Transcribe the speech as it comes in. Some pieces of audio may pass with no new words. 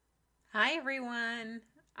Hi, everyone.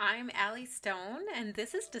 I'm Allie Stone, and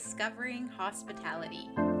this is Discovering Hospitality.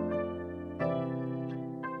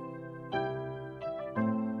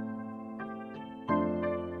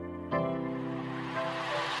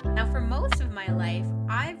 Now, for most of my life,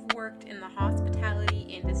 I've worked in the hospitality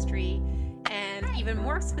industry and even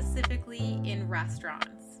more specifically in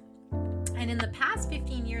restaurants. And in the past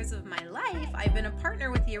 15 years of my life, I've been a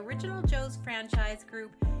partner with the Original Joe's franchise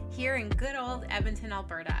group here in good old Edmonton,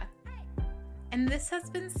 Alberta. And this has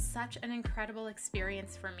been such an incredible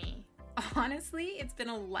experience for me. Honestly, it's been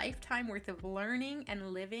a lifetime worth of learning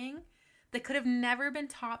and living that could have never been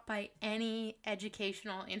taught by any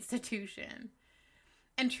educational institution.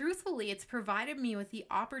 And truthfully, it's provided me with the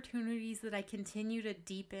opportunities that I continue to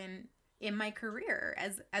deepen in my career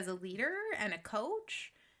as a leader and a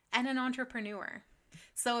coach and an entrepreneur.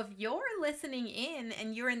 So if you're listening in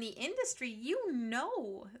and you're in the industry, you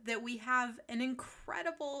know that we have an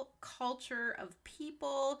incredible culture of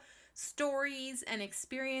people, stories, and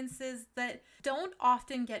experiences that don't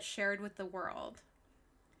often get shared with the world.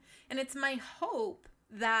 And it's my hope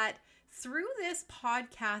that through this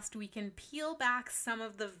podcast, we can peel back some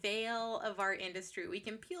of the veil of our industry. We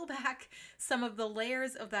can peel back some of the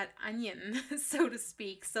layers of that onion, so to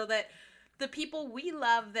speak, so that the people we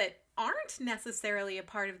love that aren't necessarily a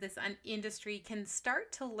part of this industry can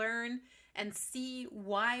start to learn and see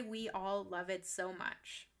why we all love it so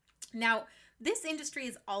much. Now, this industry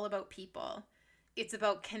is all about people. It's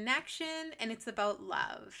about connection and it's about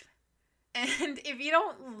love. And if you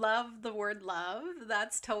don't love the word love,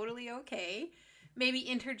 that's totally okay. Maybe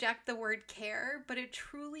interject the word care, but it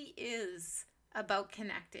truly is about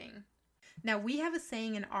connecting. Now, we have a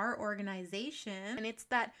saying in our organization, and it's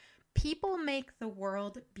that people make the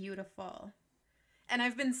world beautiful. And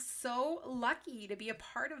I've been so lucky to be a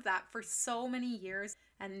part of that for so many years.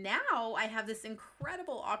 And now I have this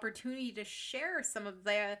incredible opportunity to share some of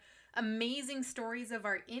the amazing stories of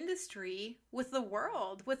our industry with the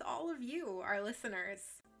world, with all of you, our listeners.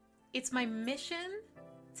 It's my mission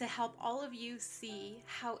to help all of you see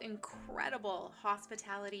how incredible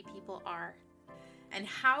hospitality people are and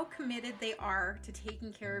how committed they are to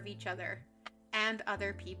taking care of each other and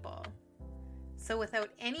other people. So without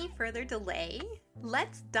any further delay,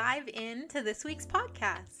 let's dive into this week's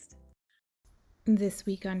podcast. This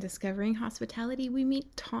week on Discovering Hospitality, we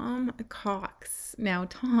meet Tom Cox. Now,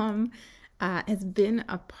 Tom has been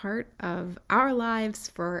a part of our lives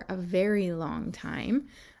for a very long time.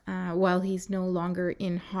 While he's no longer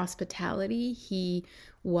in hospitality, he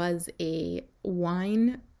was a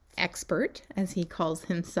wine expert, as he calls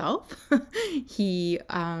himself. He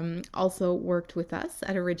also worked with us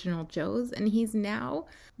at Original Joe's, and he's now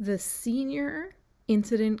the Senior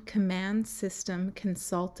Incident Command System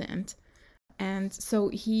Consultant. And so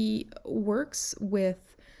he works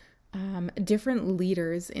with different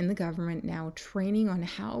leaders in the government now, training on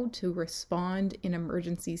how to respond in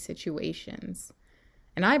emergency situations.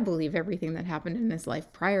 And I believe everything that happened in his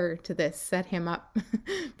life prior to this set him up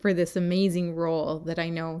for this amazing role that I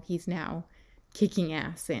know he's now kicking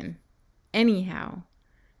ass in. Anyhow,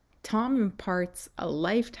 Tom imparts a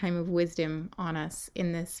lifetime of wisdom on us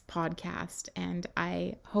in this podcast, and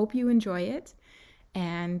I hope you enjoy it.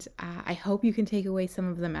 And I hope you can take away some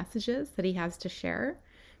of the messages that he has to share,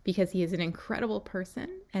 because he is an incredible person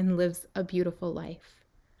and lives a beautiful life.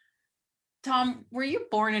 Tom, were you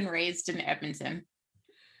born and raised in Edmonton?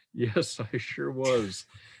 Yes, I sure was.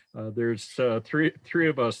 There's three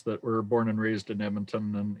of us that were born and raised in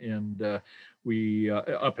Edmonton, and we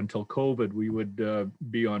up until COVID, we would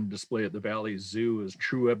be on display at the Valley Zoo as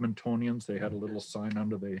true Edmontonians. They had a little sign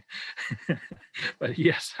under the. But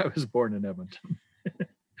yes, I was born in Edmonton.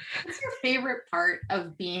 What's your favorite part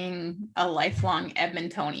of being a lifelong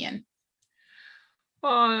Edmontonian?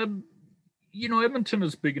 Edmonton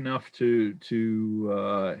is big enough to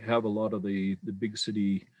have a lot of the big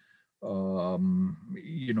city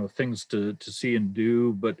things to see and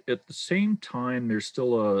do, but at the same time there's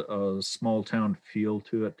still a small town feel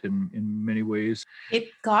to it in many ways. It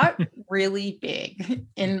got really big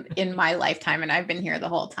in my lifetime, and I've been here the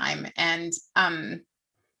whole time, and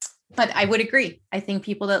but I would agree. I think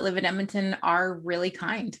people that live in Edmonton are really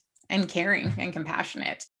kind and caring and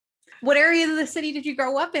compassionate. What area of the city did you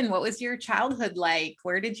grow up in? What was your childhood like?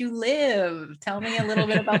 Where did you live? Tell me a little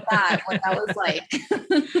bit about that, what that was like.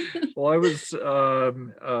 Well, I was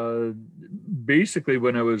basically,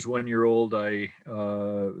 when I was 1 year old,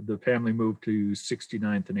 the family moved to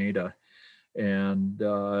 69th and Ada. And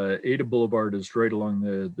Ada Boulevard is right along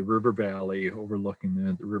the river valley, overlooking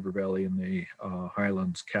the river valley in the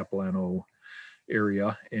Highlands, Capilano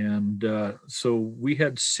area. And so we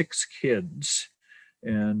had 6 kids.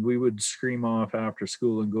 and we would scream off after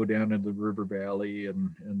school and go down into the river valley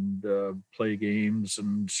and play games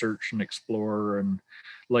and search and explore and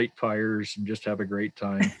light fires and just have a great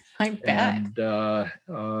time. I bet.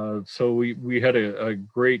 And so we had a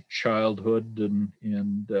great childhood, and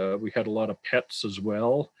we had a lot of pets as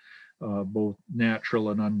well, both natural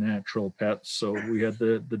and unnatural pets. So we had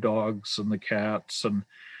the dogs and the cats and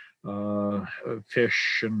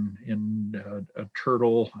fish and a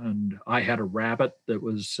turtle, and I had a rabbit that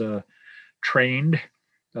was trained.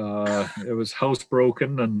 It was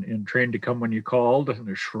housebroken and trained to come when you called, and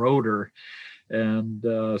a Schroeder. And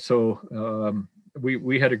so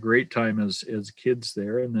we had a great time as kids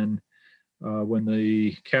there. And then when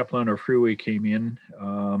the Capilano Freeway came in,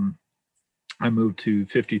 I moved to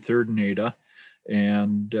 53rd and Ada,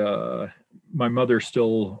 and my mother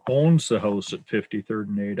still owns the house at 53rd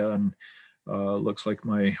and Ada, and looks like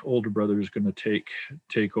my older brother is going to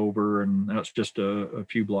take over, and that's just a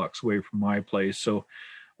few blocks away from my place. So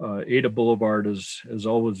Ada Boulevard has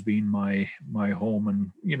always been my home,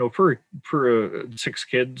 and for 6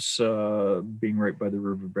 kids, being right by the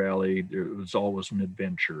river valley, it was always an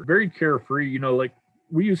adventure. Very carefree, like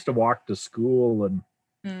we used to walk to school, and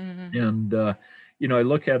I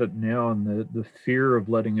look at it now, and the fear of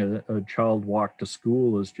letting a child walk to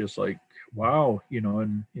school is just like, wow, I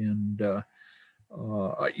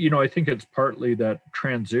think it's partly that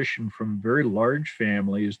transition from very large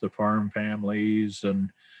families, the farm families,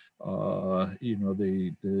 and a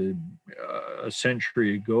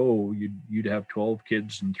century ago, you'd have 12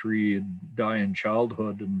 kids and 3 would die in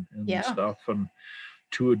childhood and stuff, and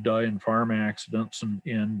 2 would die in farm accidents,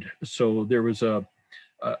 and so there was a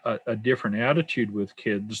different attitude with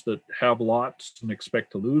kids that have lots and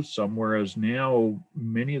expect to lose some, whereas now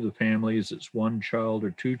many of the families, it's 1 child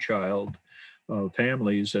or 2 child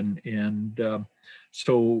families, and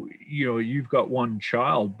so you've got 1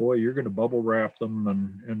 child, boy, you're going to bubble wrap them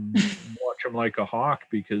and watch them like a hawk,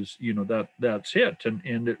 because that's it,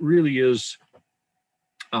 and it really is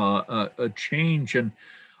a change. And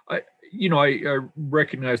I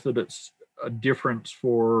recognize that it's a difference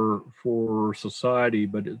for society,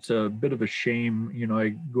 but it's a bit of a shame.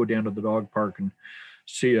 I go down to the dog park and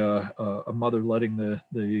see a mother letting the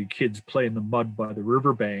kids play in the mud by the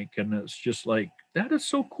riverbank, and it's just like, that is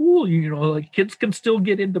so cool. Like kids can still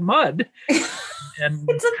get into mud and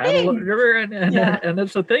paddle the river, and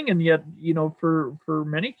it's a thing. And yet, for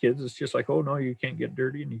many kids, it's just like, oh no, you can't get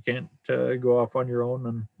dirty and you can't go off on your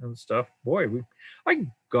own and stuff. Boy, I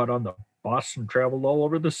got on the bus and traveled all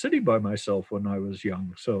over the city by myself when I was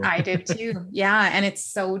young. So I did too. Yeah. And it's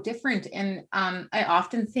so different. And I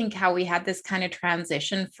often think how we had this kind of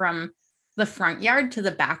transition from the front yard to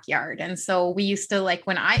the backyard. And so we used to, like,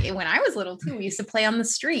 when I was little too, we used to play on the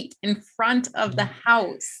street in front of the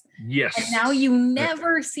house. Yes. And now you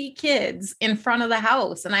never see kids in front of the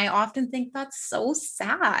house. And I often think that's so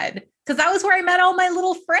sad, because that was where I met all my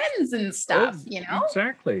little friends and stuff,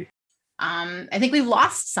 Exactly. I think we've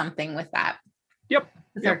lost something with that. Yep.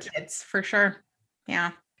 With our kids, for sure.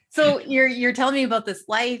 Yeah. So you're telling me about this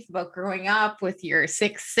life, about growing up with your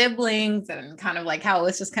 6 siblings, and kind of like how it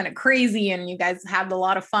was just kind of crazy, and you guys had a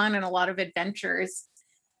lot of fun and a lot of adventures.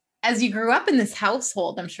 As you grew up in this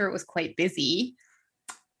household, I'm sure it was quite busy.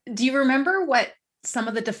 Do you remember what some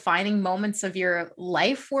of the defining moments of your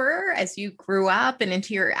life were as you grew up and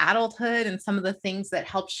into your adulthood, and some of the things that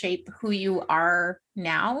helped shape who you are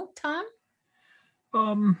now, Tom?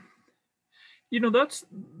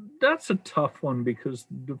 That's a tough one, because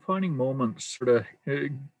defining moments sort of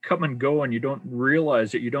come and go, and you don't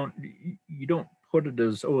realize it. You don't put it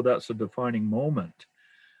as, oh, that's a defining moment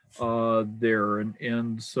there,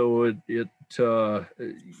 and so it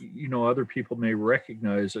other people may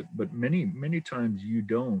recognize it, but many times you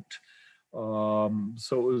don't. So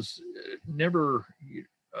it was never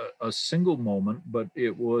a single moment, but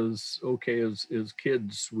it was okay. As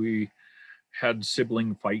kids, we had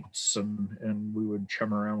sibling fights, and we would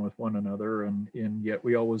chum around with one another, and yet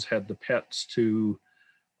we always had the pets to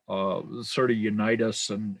sort of unite us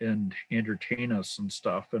and entertain us and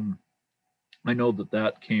stuff. And I know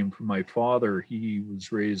that came from my father. He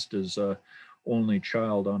was raised as a only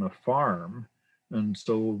child on a farm, and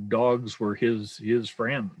so dogs were his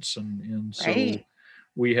friends, and so right.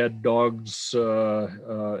 We had dogs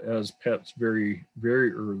as pets very,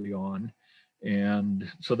 very early on. And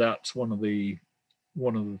so that's one of the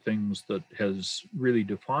things that has really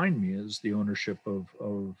defined me, is the ownership of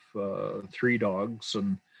 3 dogs,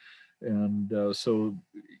 and so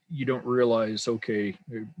you don't realize, okay,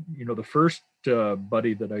 the first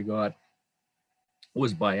buddy that I got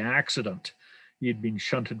was by accident. He had been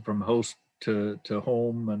shunted from house to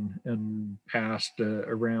home and passed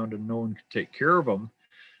around, and no one could take care of them.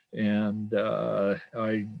 And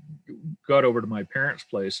I got over to my parents'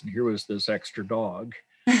 place, and here was this extra dog.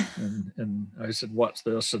 And I said, "What's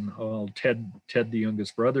this?" And Ted, the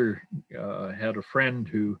youngest brother, had a friend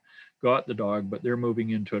who got the dog, but they're moving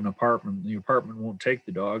into an apartment. The apartment won't take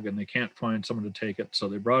the dog, and they can't find someone to take it, so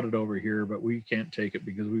they brought it over here. But we can't take it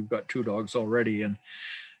because we've got 2 dogs already. And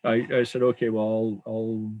I said, "Okay, well,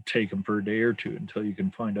 I'll take him for a day or two until you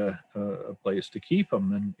can find a place to keep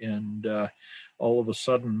him." And all of a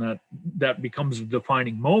sudden, that becomes a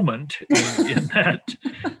defining moment in that.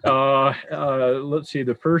 Let's see,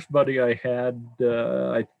 the first buddy I had,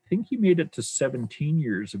 I think he made it to 17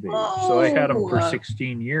 years of age. So I had him for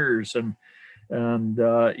 16 years, and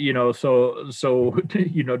so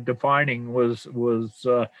defining was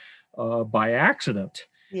by accident.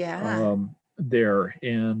 Yeah. There.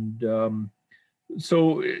 And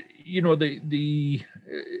so the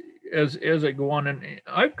as I go on, and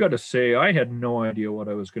I've got to say, I had no idea what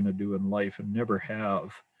I was going to do in life, and never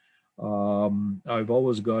have. I've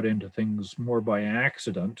always got into things more by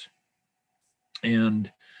accident. And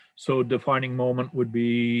so defining moment would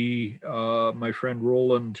be my friend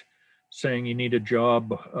Roland saying he need a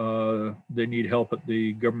job. They need help at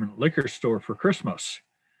the government liquor store for Christmas.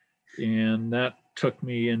 And that took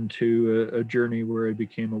me into a journey where I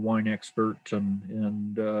became a wine expert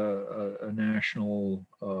and a national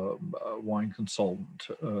wine consultant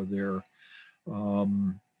there.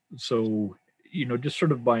 So, just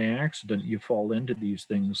sort of by accident, you fall into these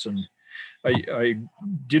things. And I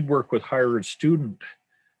did work with Hire a Student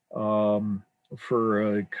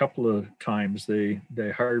for a couple of times. They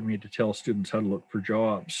hired me to tell students how to look for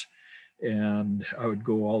jobs. And I would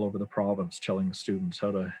go all over the province telling students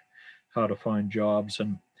how to find jobs.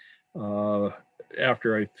 And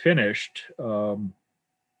after I finished,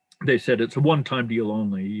 they said it's a one-time deal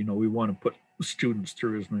only. We want to put students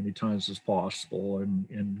through as many times as possible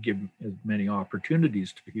and give as many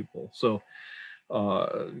opportunities to people. So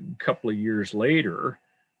a couple of years later,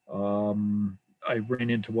 I ran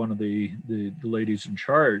into one of the ladies in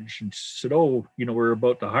charge, and she said, "Oh, we're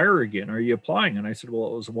about to hire again. Are you applying?" And I said, "Well,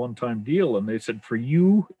 it was a one-time deal." And they said, "For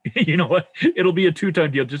you, what? It'll be a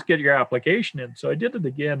 2-time deal. Just get your application in." So I did it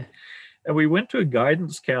again. And we went to a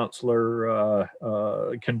guidance counselor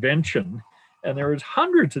convention, and there was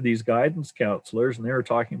hundreds of these guidance counselors, and they were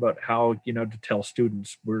talking about how, to tell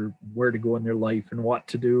students where to go in their life and what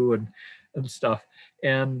to do and stuff.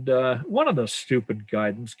 And one of the stupid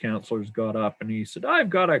guidance counselors got up and he said, "I've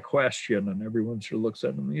got a question." And everyone sort of looks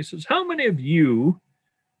at him and he says, "How many of you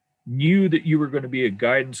knew that you were going to be a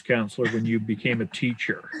guidance counselor when you became a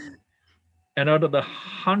teacher?" And out of the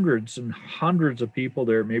hundreds and hundreds of people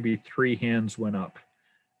there, maybe 3 hands went up.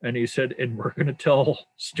 And he said, "And we're going to tell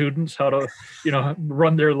students how to,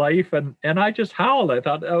 run their life." And I just howled. I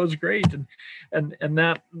thought that was great. And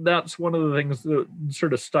that's one of the things that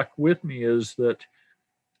sort of stuck with me, is that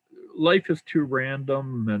life is too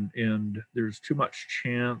random, and there's too much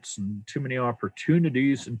chance and too many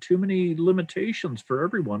opportunities and too many limitations for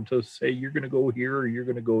everyone to say you're going to go here or you're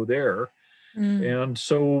going to go there. And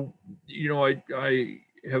so, I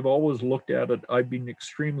have always looked at it. I've been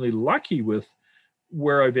extremely lucky with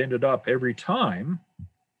where I've ended up every time,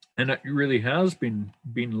 and it really has been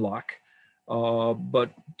luck.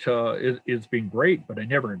 But it's been great. But I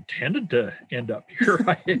never intended to end up here.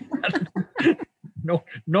 I had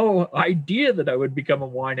no idea that I would become a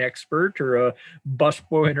wine expert or a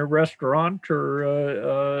busboy in a restaurant or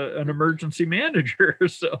an emergency manager.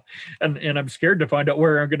 So, and I'm scared to find out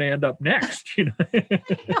where I'm going to end up next.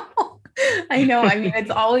 I know. I mean,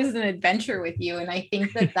 it's always an adventure with you. And I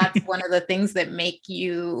think that that's one of the things that make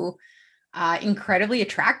you incredibly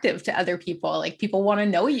attractive to other people. Like, people want to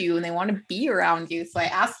know you and they want to be around you. So I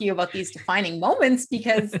ask you about these defining moments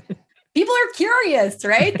because people are curious,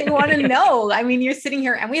 right? They want to know. I mean, you're sitting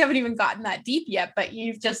here and we haven't even gotten that deep yet, but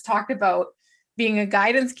you've just talked about being a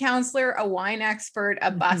guidance counselor, a wine expert, a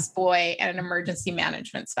busboy, and an emergency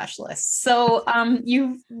management specialist. So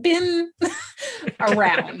you've been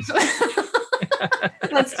around.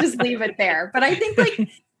 Let's just leave it there. But I think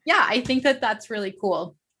I think that that's really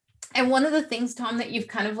cool. And one of the things, Tom, that you've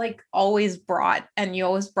kind of always brought, and you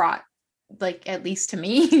always brought, at least to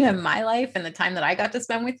me in my life and the time that I got to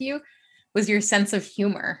spend with you, was your sense of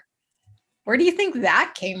humor. Where do you think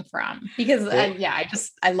that came from? Because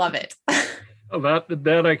I love it.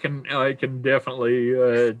 That I can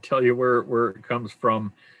definitely tell you where it comes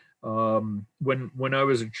from. When I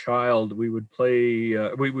was a child, we would play.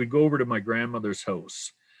 We would go over to my grandmother's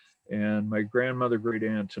house, and my grandmother, great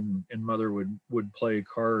aunt, and mother would play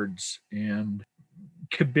cards. And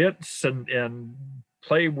kibitz and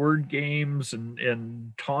play word games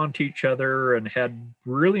and taunt each other and had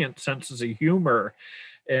brilliant senses of humor.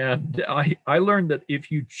 And I learned that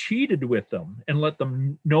if you cheated with them and let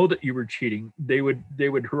them know that you were cheating, they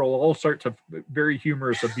would hurl all sorts of very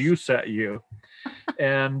humorous abuse at you.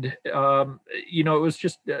 And it was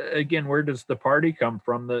just again, where does the party come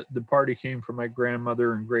from? The party came from my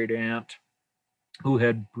grandmother and great aunt, who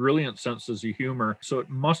had brilliant senses of humor. So it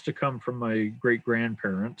must have come from my great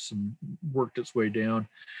grandparents and worked its way down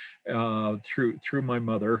through my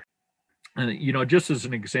mother. And just as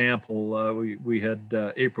an example, we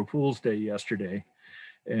had April Fool's Day yesterday,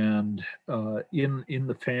 and in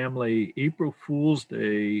the family, April Fool's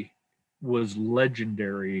Day was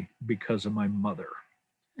legendary because of my mother.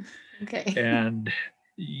 Okay. And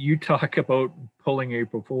you talk about pulling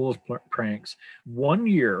April Fool's pranks. One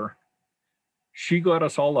year, she got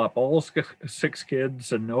us all up, all 6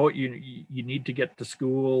 kids, and you need to get to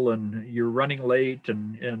school, and you're running late,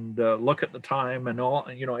 and look at the time, and all,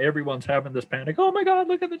 everyone's having this panic. Oh my God,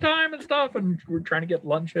 look at the time and stuff, and we're trying to get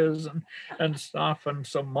lunches and stuff, and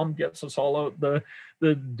so Mom gets us all out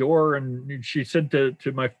the door, and she said to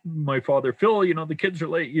my father, Phil, the kids are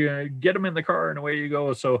late. You get them in the car, and away you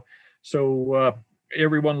go. So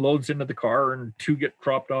everyone loads into the car, and 2 get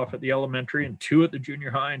dropped off at the elementary, and 2 at the junior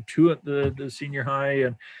high, and 2 at the senior high,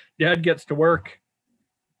 and Dad gets to work,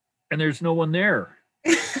 and there's no one there.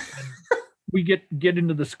 We get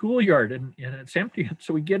into the schoolyard, and it's empty.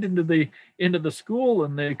 So we get into the school,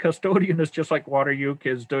 and the custodian is just like, "What are you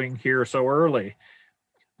kids doing here so early?"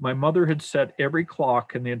 My mother had set every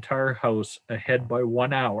clock in the entire house ahead by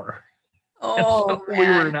 1 hour. Oh, so we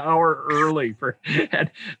were an hour early and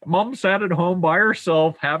Mom sat at home by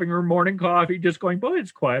herself having her morning coffee, just going, "Boy,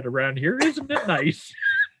 it's quiet around here. Isn't it nice?"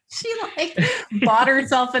 She bought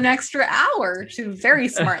herself an extra hour. She's a very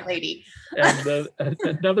smart lady. And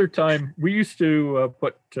another time we used to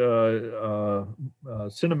put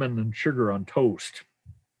cinnamon and sugar on toast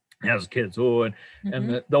as kids.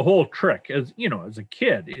 And the whole trick, as a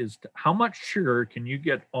kid, is how much sugar can you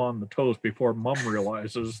get on the toast before Mom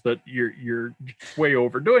realizes that you're way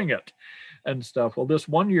overdoing it and stuff. Well, this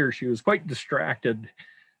one year she was quite distracted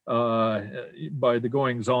by the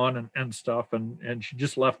goings on and stuff, and she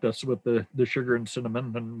just left us with the sugar and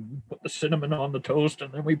cinnamon, and put the cinnamon on the toast,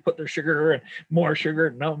 and then we put the sugar and more sugar,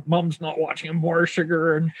 and now Mom's not watching, and more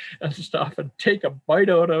sugar and stuff, and take a bite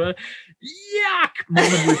out of it. Yuck! Mom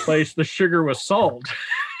had replaced the sugar with salt.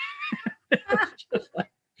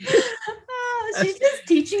 She's just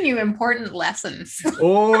teaching you important lessons.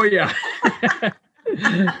 Oh yeah.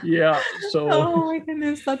 Yeah. So, oh my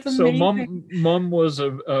goodness, that's amazing. So mom was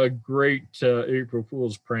a great April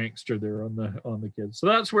Fool's prankster there on the kids. So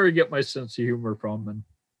that's where I get my sense of humor from. And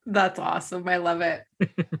that's awesome. I love it.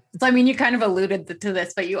 So, I mean, you kind of alluded to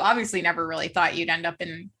this, but you obviously never really thought you'd end up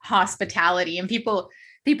in hospitality. And people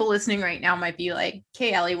listening right now might be like,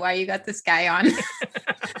 "Okay, Ellie, why you got this guy on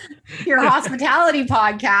your hospitality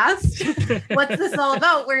podcast? What's this all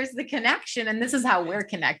about? Where's the connection?" And this is how we're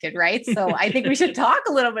connected, right? So I think we should talk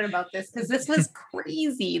a little bit about this, because this was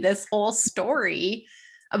crazy, this whole story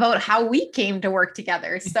about how we came to work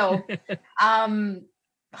together. So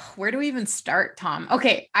where do we even start, Tom?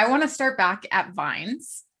 Okay, I want to start back at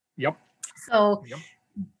Vines. Yep. So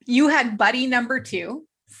you had buddy number 2.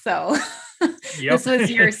 So this was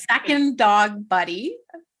your second dog, Buddy.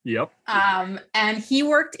 Yep. And he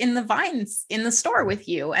worked in the Vines in the store with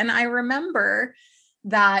you. And I remember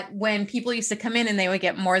that when people used to come in and they would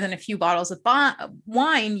get more than a few bottles of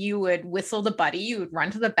wine, you would whistle to Buddy, you would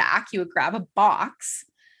run to the back, you would grab a box,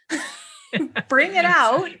 bring it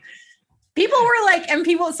out. People were like,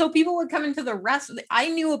 people would come into the restaurant. I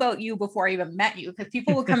knew about you before I even met you, because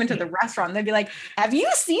people would come into the restaurant. They'd be like, "Have you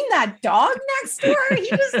seen that dog next door? He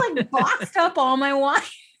just like boxed up all my wine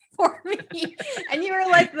for me." And you were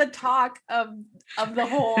like the talk of the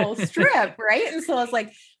whole strip, right? And so I was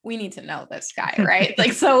like, we need to know this guy, right?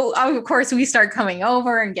 Like, so of course we start coming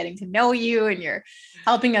over and getting to know you, and you're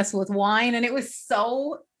helping us with wine. And it was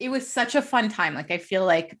such a fun time. Like, I feel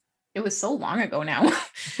like it was so long ago now,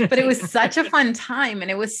 but it was such a fun time, and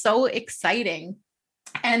it was so exciting.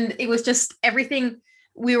 And it was just everything.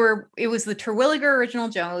 It was the Terwilliger Original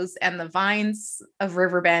Joe's and the Vines of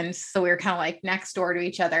Riverbend. So we were kind of like next door to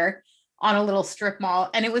each other on a little strip mall,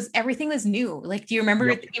 and everything was new. Like, do you remember?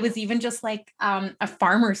 Yep. It was even just like a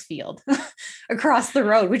farmer's field across the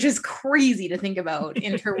road, which is crazy to think about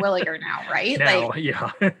in Terwilliger now, right? Now, like,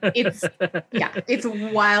 yeah. it's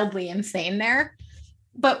wildly insane there.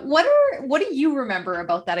 But what do you remember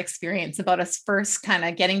about that experience, about us first kind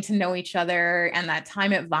of getting to know each other and that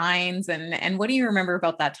time at Vines, and what do you remember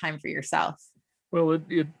about that time for yourself? Well,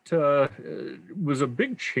 it was a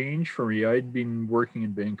big change for me. I'd been working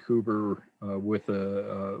in Vancouver with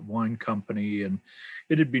a wine company, and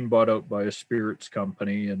it had been bought out by a spirits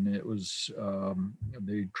company, and it was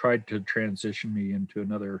they tried to transition me into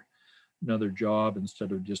another job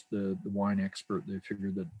instead of just the wine expert. They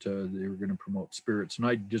figured that they were going to promote spirits, and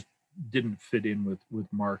I just didn't fit in with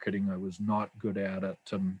marketing. I was not good at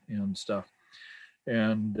it and stuff,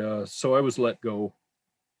 and so I was let go.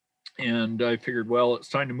 And I figured, well, it's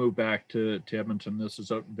time to move back to Edmonton. This is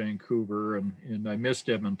out in Vancouver, and I missed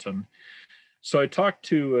Edmonton. So I talked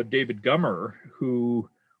to David Gummer, who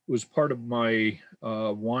was part of my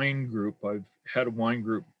wine group. I've had a wine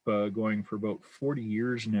group going for about 40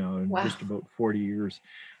 years now, and Wow. just about 40 years.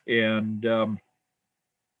 And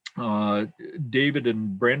David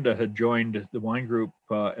and Brenda had joined the wine group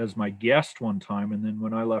as my guest one time, and then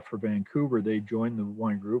when I left for Vancouver, they joined the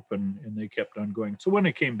wine group, and they kept on going. So when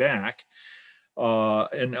I came back,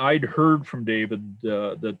 and I'd heard from David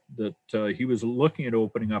that he was looking at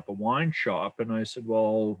opening up a wine shop, and I said,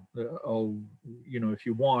 well, I'll if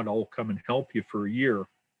you want, I'll come and help you for a year.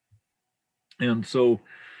 And so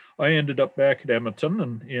I ended up back at Edmonton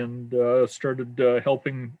and started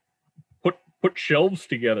helping put shelves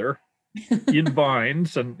together in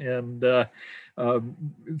Vines and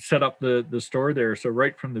set up the store there. So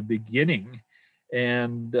right from the beginning.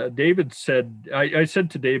 And David said, I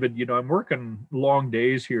said to David, I'm working long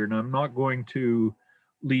days here, and I'm not going to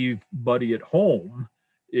leave Buddy at home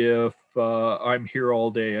if I'm here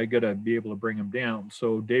all day. I got to be able to bring him down.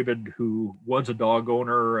 So David, who was a dog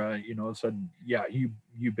owner, said, yeah, you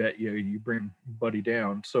bet you bring Buddy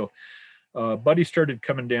down. So Buddy started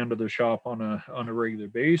coming down to the shop on a regular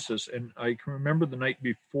basis. And I can remember the night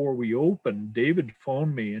before we opened, David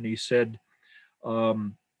phoned me and he said,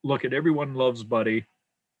 look, everyone loves Buddy.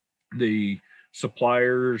 The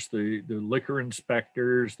suppliers, the liquor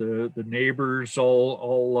inspectors, the neighbors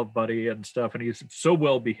all love Buddy and stuff. And he's so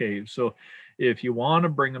well behaved. So if you want to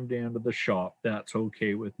bring him down to the shop, that's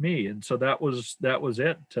okay with me. And so that was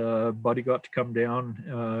it. Buddy got to come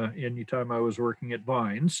down anytime I was working at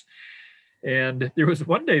Vines. And there was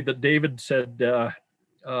one day that David said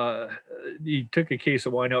he took a case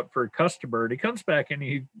of wine out for a customer, and he comes back and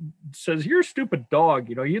he says, "You're a stupid dog.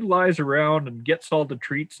 He lies around and gets all the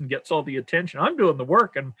treats and gets all the attention. I'm doing the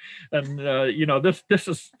work, and this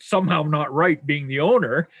is somehow not right, being the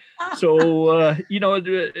owner. So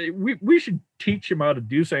we should teach him how to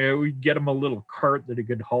do something. We get him a little cart that he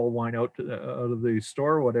could haul wine out of the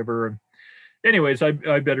store or whatever." And anyways, I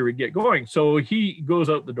better get going. So he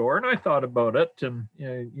goes out the door, and I thought about it, and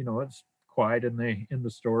it's quiet in the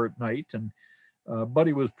store at night, and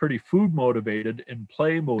Buddy was pretty food motivated and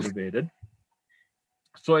play motivated.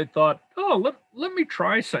 So I thought, let me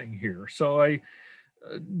try something here. So I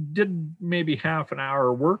did maybe half an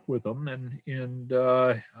hour work with him, and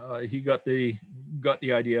he got the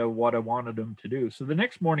idea of what I wanted him to do. So the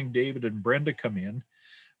next morning, David and Brenda come in.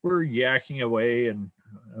 We're yakking away, and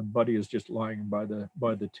Buddy is just lying by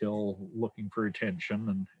the till, looking for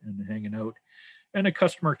attention and hanging out. And a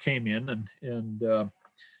customer came in and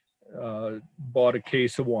bought a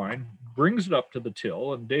case of wine, brings it up to the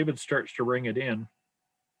till, and David starts to ring it in.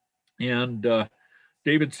 And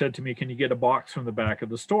David said to me, "Can you get a box from the back of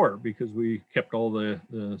the store?" Because we kept all the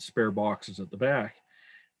spare boxes at the back.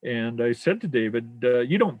 And I said to David,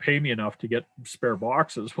 "You don't pay me enough to get spare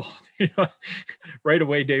boxes." Well, right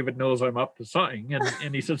away, David knows I'm up to something.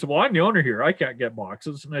 And he says, "Well, I'm the owner here. I can't get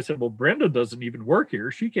boxes." And I said, "Well, Brenda doesn't even work here.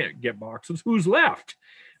 She can't get boxes. Who's left?"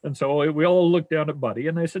 And so we all looked down at Buddy,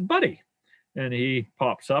 and I said, "Buddy." And he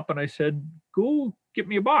pops up, and I said, "Go get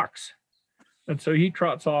me a box." And so he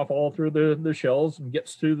trots off all through the shelves and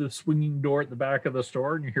gets to the swinging door at the back of the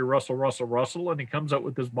store, and you hear rustle, rustle, rustle, and he comes out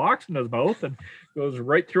with his box in his mouth and goes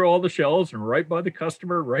right through all the shelves and right by the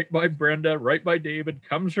customer, right by Brenda, right by David,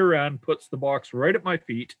 comes around, puts the box right at my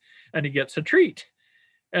feet, and he gets a treat.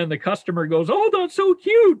 And the customer goes, "Oh, that's so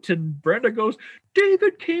cute." And Brenda goes,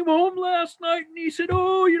 "David came home last night and he said,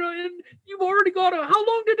 oh, and you've already got how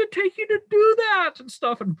long did it take you to do that?" and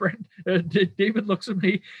stuff. And David looks at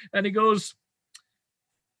me and he goes,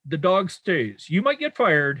 "The dog stays. You might get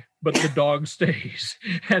fired, but the dog stays."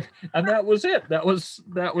 And that was it. That was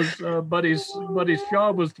Buddy's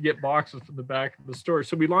job, was to get boxes from the back of the store.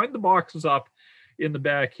 So we lined the boxes up in the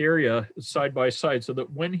back area side by side, so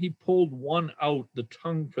that when he pulled one out, the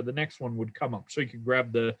tongue for the next one would come up, so he could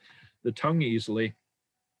grab the tongue easily.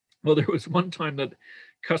 Well, there was one time that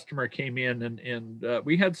customer came in and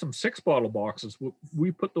we had some 6-bottle boxes.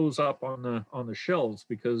 We put those up on the shelves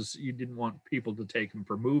because you didn't want people to take them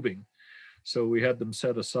for moving. So we had them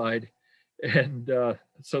set aside. And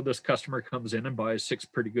so this customer comes in and buys 6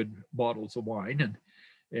 pretty good bottles of wine.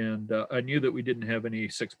 And I knew that we didn't have any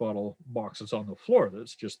 6-bottle boxes on the floor.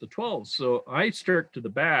 That's just the 12. So I start to the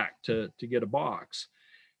back to get a box.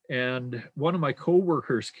 And one of my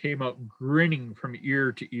coworkers came up grinning from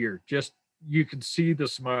ear to ear. Just, you could see the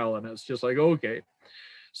smile, and it's just like, okay.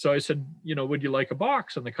 So I said, would you like a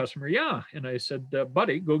box? And the customer, yeah. And I said,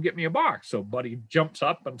 Buddy, go get me a box. So Buddy jumps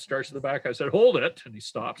up and starts to the back. I said, hold it. And he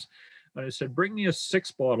stops. And I said, bring me a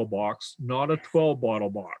 6-bottle box, not a 12-bottle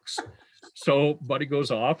box. So Buddy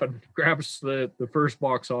goes off and grabs the first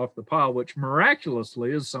box off the pile, which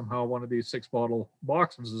miraculously is somehow one of these 6-bottle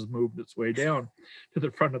boxes has moved its way down to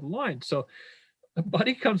the front of the line. So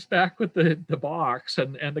Buddy comes back with the box,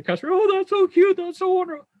 and the customer, oh, that's so cute. That's so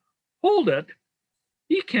wonderful. Hold it.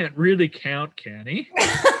 He can't really count, can he?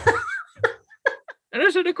 And I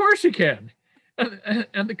said, of course he can.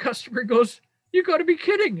 And the customer goes, you got to be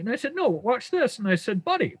kidding. And I said, no, watch this. And I said,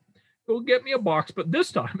 Buddy, go get me a box, but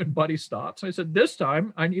this time, and Buddy stops. I said, this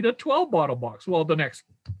time I need a 12-bottle box. Well, the next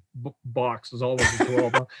box is always a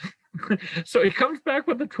 12. So he comes back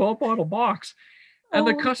with a 12-bottle box, and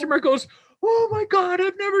the customer goes, oh my God,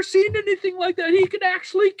 I've never seen anything like that. He can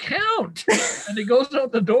actually count. And he goes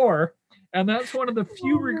out the door. And that's one of the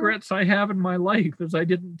few regrets I have in my life, is I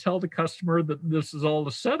didn't tell the customer that this is all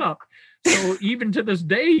the setup. So even to this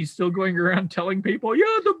day, he's still going around telling people,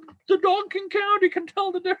 yeah, the dog can count. He can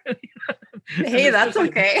tell the difference. Hey, that's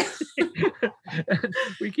okay.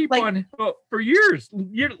 We keep on, for years,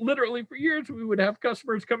 literally for years, we would have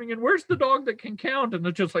customers coming in, where's the dog that can count? And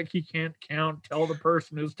it's just like, he can't count. Tell the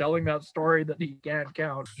person who's telling that story that he can't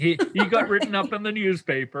count. He got written up in the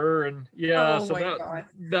newspaper, and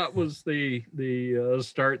that was the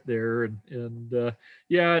start there. And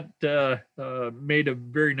it made a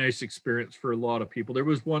very nice experience for a lot of people. There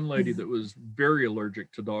was one lady that was very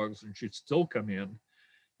allergic to dogs, and she'd still come in.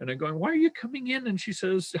 And I'm going, why are you coming in? And she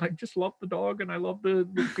says, I just love the dog, and I love the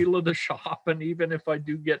feel of the shop. And even if I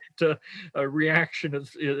do get a reaction,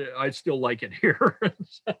 I still like it here.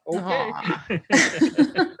 Okay.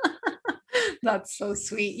 That's so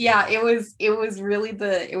sweet. Yeah, it was really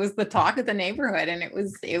the talk of the neighborhood, and it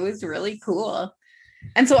was really cool.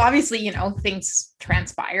 And so obviously, things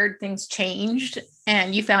transpired, things changed,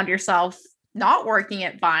 and you found yourself not working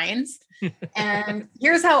at Vines. And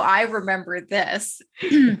here's how I remember this.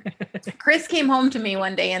 Chris came home to me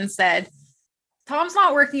one day and said, Tom's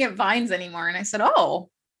not working at Vines anymore. And I said, oh.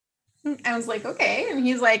 I was like, okay. And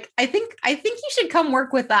he's like, I think he should come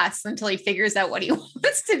work with us until he figures out what he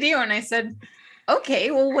wants to do. And I said,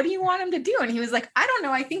 okay, well, what do you want him to do? And he was like, I don't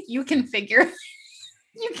know. I think you can figure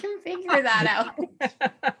that out.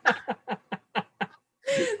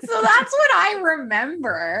 So that's what I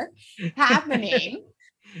remember happening.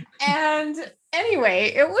 And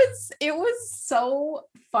anyway, it was so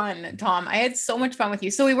fun, Tom. I had so much fun with you.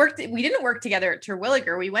 So we didn't work together at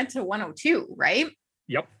Terwilliger. We went to 102, right?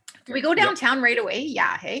 Yep. Did we go downtown right away?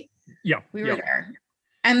 Yeah. Hey. Yeah. We were there.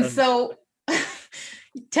 And so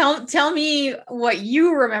tell me what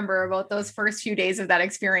you remember about those first few days of that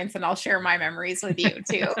experience, and I'll share my memories with you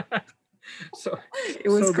too. So it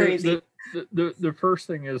was crazy. The first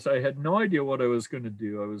thing is, I had no idea what I was going to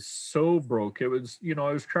do. I was so broke. It was,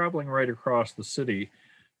 I was traveling right across the city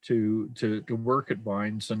to work at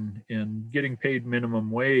Vines, and getting paid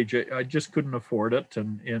minimum wage. I just couldn't afford it,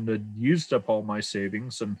 and I'd used up all my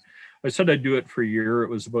savings. And I said I'd do it for a year. It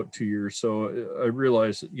was about 2 years. So I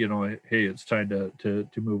realized, hey, it's time to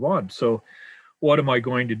move on. So what am I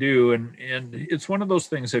going to do? And it's one of those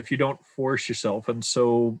things, if you don't force yourself. And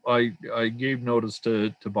so I gave notice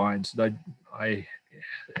to Vines that I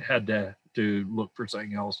had to look for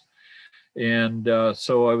something else. And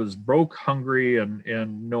so I was broke, hungry,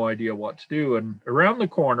 and no idea what to do. And around the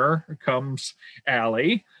corner comes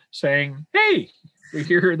Allie saying, hey, we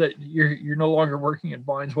hear that you're no longer working at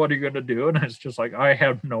Vines. What are you going to do? And I was just like, I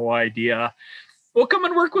have no idea. Well, come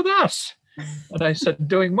and work with us. And I said,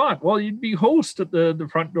 doing what? Well, you'd be host at the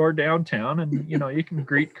front door downtown, and you can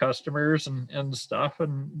greet customers and stuff,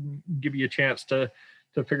 and give you a chance to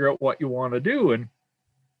figure out what you want to do. And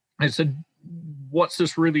I said, what's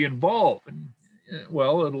this really involve? And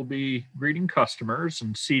well, it'll be greeting customers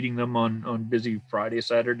and seating them on busy Friday,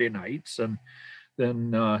 Saturday nights, and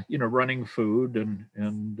then running food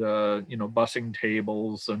and bussing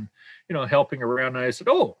tables, and helping around. And I said,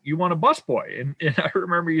 oh, you want a busboy? And I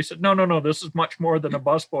remember you said, no, this is much more than a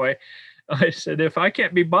busboy. I said, if I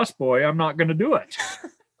can't be busboy, I'm not going to do it.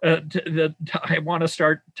 that I want to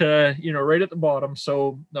start, right at the bottom.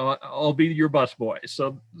 So I'll be your bus boy.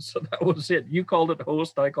 So that was it. You called it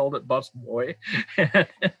host, I called it bus boy. And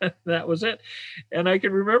that was it. And I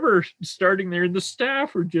can remember starting there, and the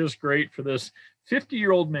staff were just great for this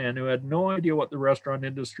 50-year-old man who had no idea what the restaurant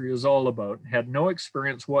industry is all about, had no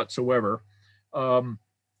experience whatsoever.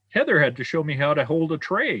 Heather had to show me how to hold a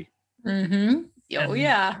tray. Mm-hmm. Oh,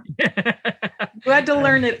 yeah. You had to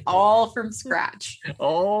learn it all from scratch.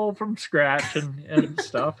 All from scratch and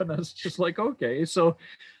stuff. And it's just like, okay, so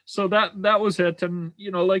that was it. And,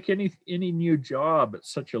 like any new job,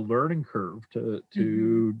 it's such a learning curve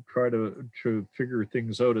to try to figure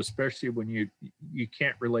things out, especially when you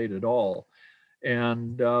can't relate at all.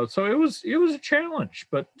 And so it was a challenge,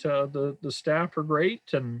 but the staff are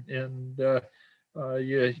great, and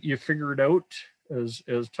you figure it out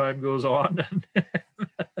as time goes on.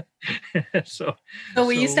 So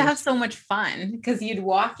we used to have so much fun because you'd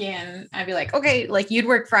walk in, I'd be like, okay, like you'd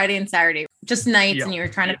work Friday and Saturday, just nights, and you were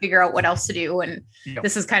trying to figure out what else to do. And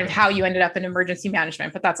this is kind of how you ended up in emergency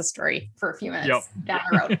management, but that's a story for a few minutes down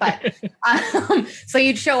the road. But so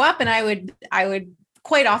you'd show up, and I would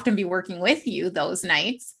quite often be working with you those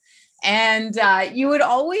nights, and you would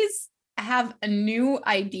always have a new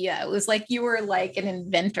idea. It was like you were like an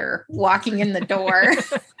inventor walking in the door.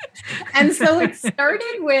 And so it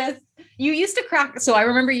started with, you used to crack. So I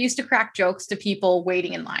remember you used to crack jokes to people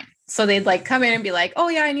waiting in line. So they'd like come in and be like, oh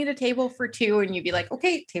yeah, I need a table for 2. And you'd be like,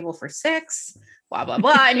 okay, table for 6, blah, blah,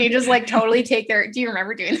 blah. And you just like totally take do you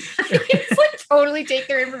remember doing that? You just like totally take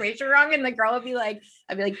their information wrong. And the girl would be like,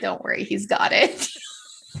 I'd be like, don't worry, he's got it.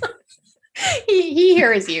 He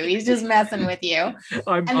hears you. He's just messing with you.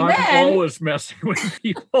 I'm always messing with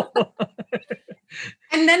people.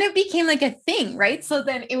 And then it became like a thing, right? So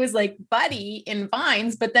then it was like Buddy in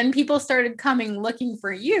Vines, but then people started coming looking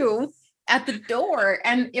for you at the door.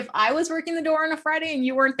 And if I was working the door on a Friday and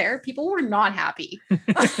you weren't there, people were not happy. They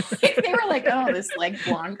were like, oh, this like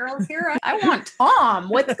blonde girl's here. I want Tom.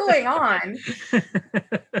 What's going on?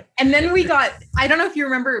 And then I don't know if you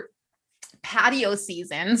remember patio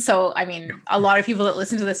season. So, I mean, a lot of people that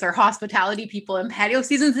listen to this are hospitality people, and patio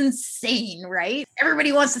season's insane, right?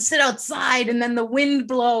 Everybody wants to sit outside, and then the wind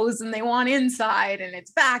blows and they want inside, and it's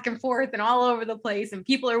back and forth and all over the place, and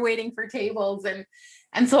people are waiting for tables.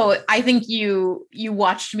 And so I think you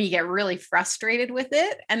watched me get really frustrated with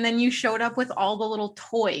it. And then you showed up with all the little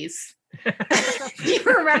toys. Do you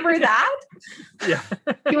remember that? Yeah.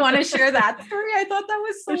 You want to share that story? I thought that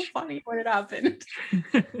was so funny when it happened.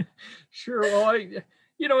 Sure. Well,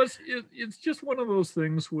 it's just one of those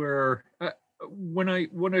things where when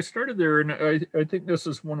I started there, and I think this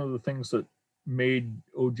is one of the things that made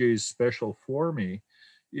OJ's special for me,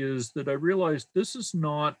 is that I realized this is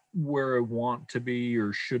not where I want to be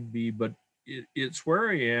or should be, but it's where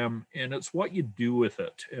I am, and it's what you do with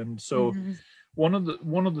it. And so one of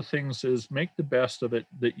the things is make the best of it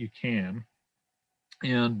that you can.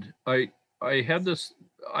 And I had this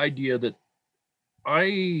idea that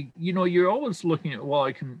you're always looking at, well,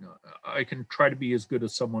 I can try to be as good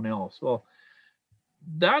as someone else. Well,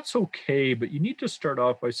 that's okay, but you need to start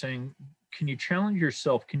off by saying, can you challenge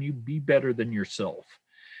yourself? Can you be better than yourself?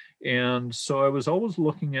 And so I was always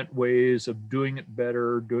looking at ways of doing it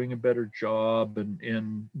better, doing a better job,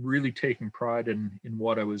 and really taking pride in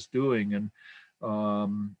what I was doing. And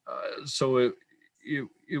so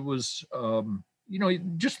it was,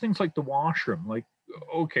 just things like the washroom, like,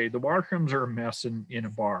 okay, the washrooms are a mess in a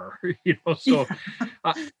bar, so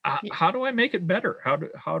how do I make it better?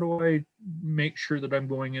 How do I make sure that I'm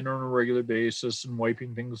going in on a regular basis and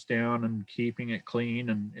wiping things down and keeping it clean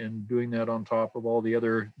and doing that on top of all the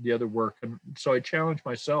other work? And so I challenged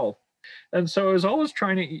myself. And so I was always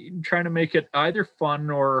trying to make it either fun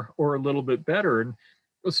or a little bit better. And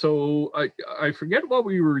so I forget what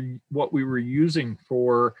we were using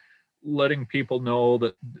for letting people know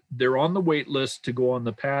that they're on the wait list to go on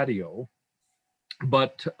the patio,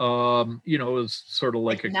 but it was sort of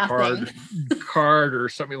like a card or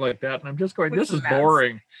something like that. And I'm just going, this is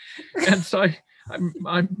boring. And so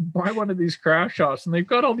I buy one of these craft shops, and they've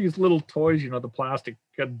got all these little toys, the plastic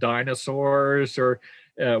dinosaurs or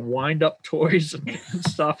wind up toys and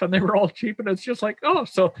stuff, and they were all cheap. And it's just like, oh,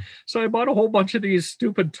 so I bought a whole bunch of these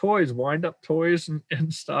stupid toys, wind up toys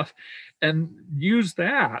and stuff, and use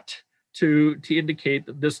that to indicate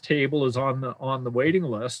that this table is on the waiting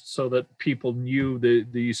list, so that people knew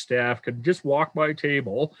the staff could just walk by a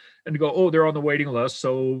table and go, oh, they're on the waiting list,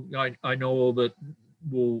 so I know that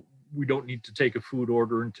we don't need to take a food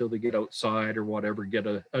order until they get outside or whatever, get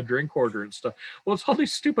a drink order and stuff. Well, it's all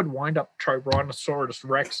these stupid wind-up Tyrannosaurus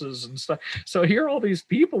Rexes and stuff. So here are all these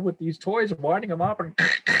people with these toys winding them up and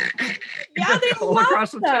yeah, they all loved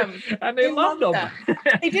across the them. and they loved them.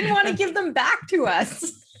 They didn't want to give them back to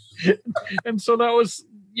us. And so that was,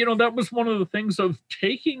 that was one of the things of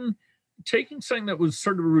taking something that was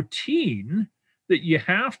sort of routine that you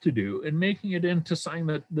have to do and making it into something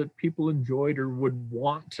that people enjoyed or would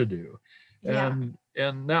want to do. Yeah.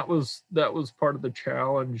 And that was part of the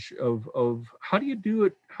challenge of how do you do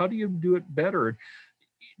it better.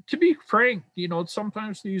 To be frank,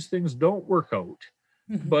 sometimes these things don't work out,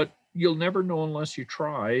 but you'll never know unless you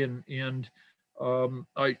try. And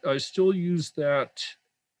I still use that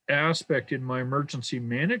aspect in my emergency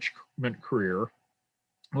management career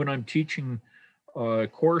when I'm teaching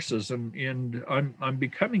courses, and I'm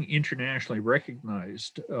becoming internationally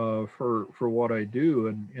recognized for what I do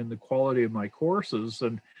and the quality of my courses.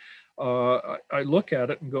 And I look at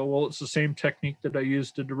it and go, well, it's the same technique that I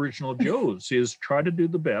used at Original Joe's, is try to do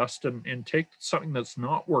the best and take something that's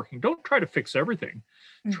not working. Don't try to fix everything.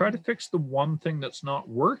 Try to fix the one thing that's not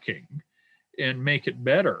working and make it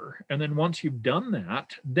better. And then once you've done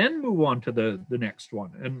that, then move on to the next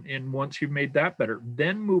one. And once you've made that better,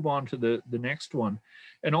 then move on to the next one.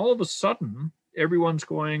 And all of a sudden, everyone's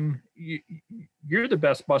going, you're the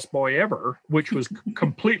best busboy ever, which was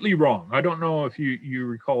completely wrong. I don't know if you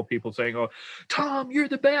recall people saying, oh, Tom, you're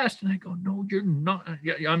the best. And I go, no, you're not.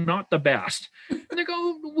 I'm not the best. And they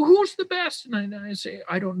go, well, who's the best? And I say,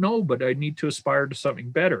 I don't know, but I need to aspire to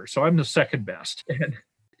something better. So I'm the second best. And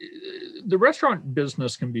the restaurant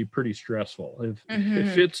business can be pretty stressful.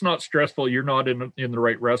 If it's not stressful, you're not in the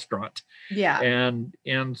right restaurant. Yeah.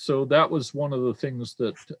 And so that was one of the things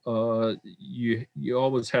that you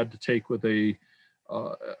always had to take with an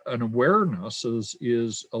awareness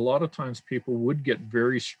is a lot of times people would get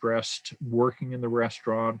very stressed working in the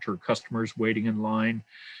restaurant or customers waiting in line.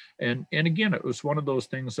 And again, it was one of those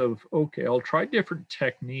things of, okay, I'll try different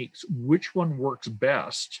techniques. Which one works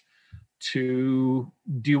best to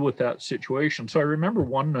deal with that situation? So I remember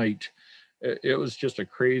one night, it was just a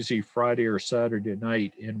crazy Friday or Saturday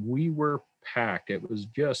night, and we were packed. It was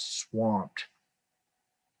just swamped.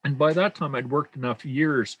 And by that time, I'd worked enough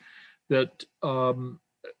years that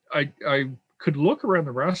I could look around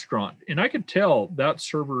the restaurant and I could tell that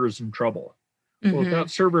server is in trouble. Well, if that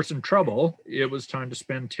server's in trouble, it was time to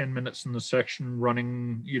spend 10 minutes in the section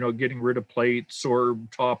running, getting rid of plates or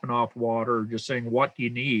topping off water, or just saying, what do you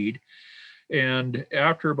need? And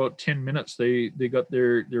after about 10 minutes, they got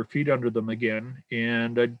their feet under them again.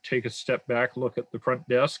 And I'd take a step back, look at the front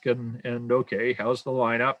desk and okay, how's the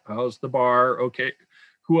lineup? How's the bar? Okay,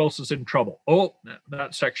 who else is in trouble? Oh,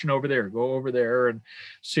 that section over there. Go over there and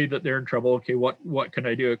see that they're in trouble. Okay, what can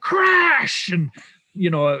I do? Crash! And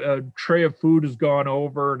a tray of food has gone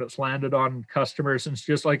over and it's landed on customers, and it's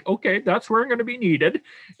just like, okay, that's where I'm going to be needed.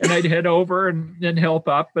 And I'd head over and help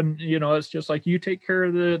up. And, it's just like, you take care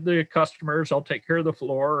of the customers, I'll take care of the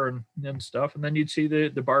floor and stuff. And then you'd see the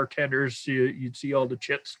bartenders, you'd see all the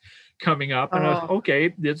chits coming up, and I was,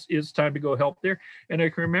 okay, it's time to go help there. And I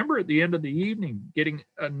can remember at the end of the evening getting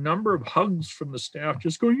a number of hugs from the staff,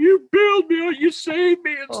 just going, you bailed me out, you saved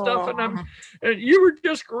me and stuff. And you were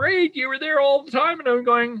just great. You were there all the time. And I'm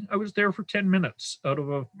going, I was there for 10 minutes out of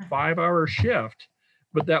a 5-hour shift,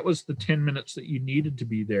 but that was the 10 minutes that you needed to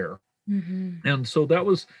be there. And so that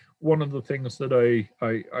was one of the things that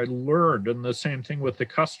I learned. And the same thing with the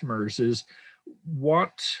customers is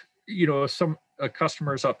what, if a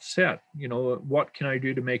customer is upset, what can I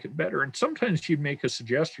do to make it better? And sometimes you'd make a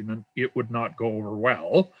suggestion and it would not go over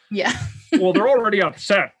well. Yeah. Well, they're already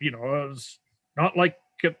upset, it's not like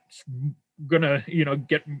it's gonna,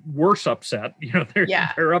 get worse upset.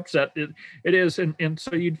 They're upset. It is. And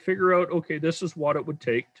so you'd figure out, okay, this is what it would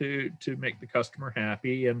take to make the customer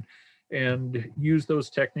happy, and use those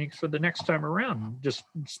techniques for the next time around, just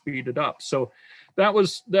speed it up. So that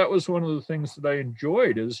was one of the things that I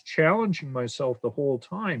enjoyed, is challenging myself the whole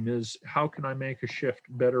time, is how can I make a shift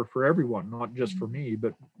better for everyone, not just for me,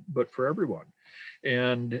 but for everyone.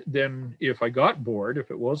 And then if I got bored,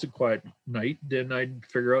 if it was a quiet night, then I'd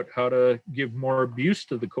figure out how to give more abuse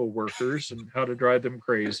to the coworkers and how to drive them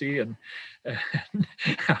crazy, and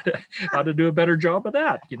how to do a better job of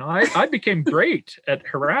that. I became great at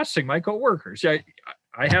harassing my coworkers. I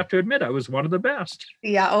have to admit, I was one of the best.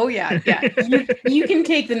 Yeah. Oh, yeah. Yeah. You can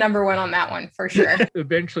take the number one on that one for sure.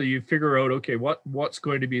 Eventually, you figure out, okay, what's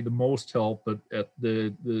going to be the most help at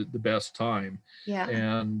the best time. Yeah.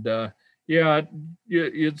 And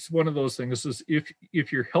it's one of those things. Is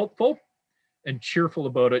if you're helpful and cheerful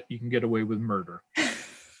about it, you can get away with murder.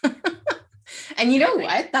 And you know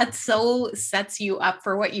what? That so sets you up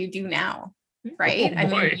for what you do now, right? Oh, I mean,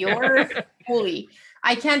 boy. you're fully,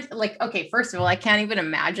 I can't okay, first of all, I can't even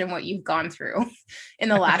imagine what you've gone through in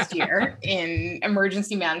the last year in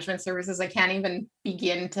emergency management services. I can't even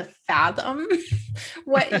begin to fathom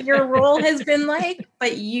what your role has been like,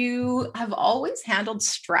 but you have always handled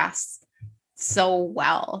stress so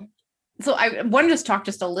well. So I want to just talk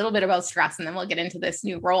just a little bit about stress and then we'll get into this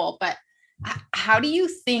new role. But how do you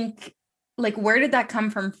think, like, where did that come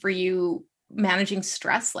from for you managing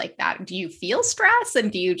stress like that? Do you feel stress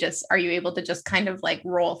and are you able to just kind of like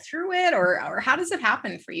roll through it, or how does it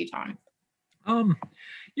happen for you, Tom?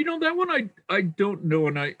 That one I don't know.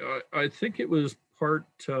 And I think it was part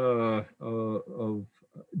of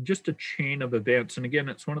just a chain of events. And again,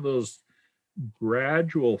 it's one of those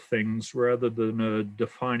gradual things rather than a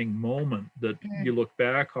defining moment that you look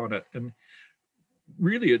back on it. And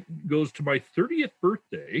really, it goes to my 30th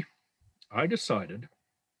birthday. I decided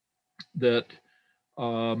that,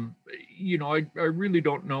 I really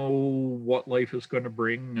don't know what life is going to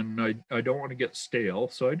bring, and I don't want to get stale.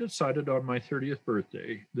 So I decided on my 30th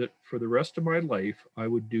birthday that for the rest of my life, I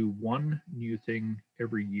would do one new thing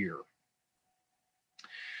every year.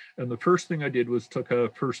 And the first thing I did was took a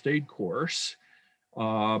first aid course.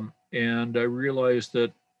 And I realized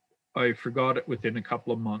that I forgot it within a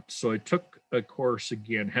couple of months. So I took a course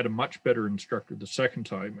again, had a much better instructor the second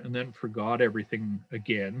time, and then forgot everything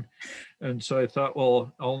again. And so I thought,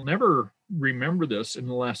 well, I'll never remember this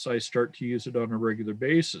unless I start to use it on a regular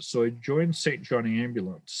basis. So I joined St. John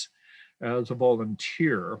Ambulance as a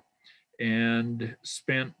volunteer and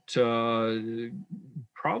spent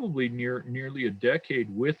probably nearly a decade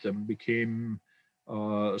with them, became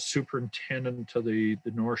superintendent of the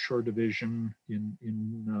North Shore Division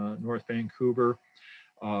in North Vancouver.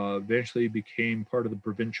 Eventually became part of the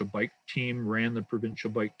provincial bike team, ran the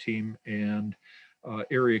provincial bike team, and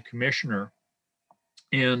area commissioner.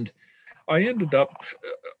 And I ended up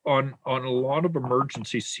on a lot of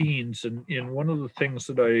emergency scenes. And one of the things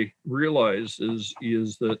that I realized is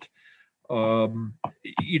that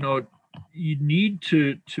you need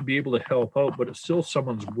to be able to help out, but it's still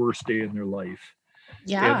someone's worst day in their life.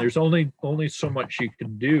 Yeah. And there's only so much you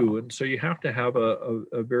can do. And so you have to have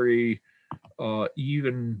a very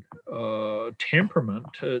even temperament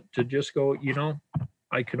to just go,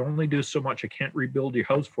 I can only do so much. I can't rebuild your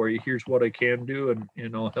house for you. Here's what I can do,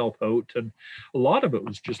 and I'll help out. And a lot of it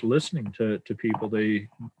was just listening to people. They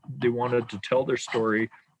wanted to tell their story,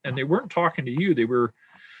 and they weren't talking to you. They were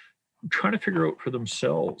trying to figure out for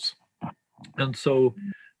themselves. And so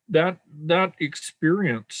that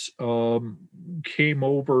experience came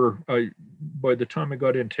over. By the time I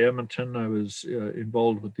got into Edmonton, I was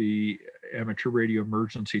involved with the amateur radio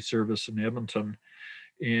emergency service in Edmonton,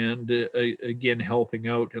 and again helping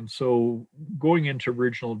out. And so going into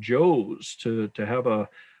Original Joe's to have a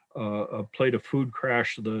plate of food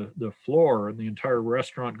crash to the floor and the entire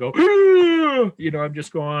restaurant go, I'm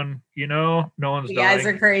just going, no one's you dying. Guys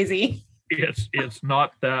are crazy. It's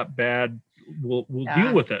not that bad. We'll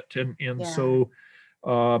deal with it. And so,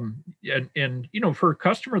 for a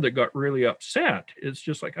customer that got really upset, it's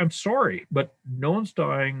just like, I'm sorry, but no one's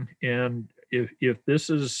dying. And if this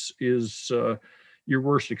is your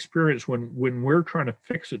worst experience, when we're trying to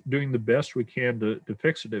fix it, doing the best we can to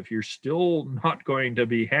fix it, if you're still not going to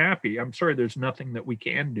be happy, I'm sorry, there's nothing that we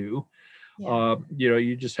can do.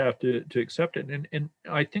 You just have to accept it. And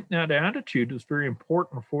I think that attitude is very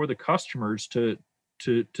important for the customers to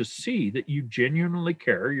see that you genuinely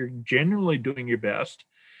care, you're genuinely doing your best.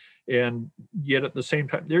 And yet at the same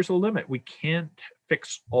time, there's a limit. We can't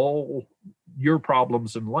fix all your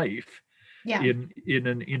problems in life in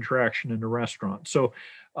an interaction in a restaurant. So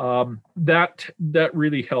that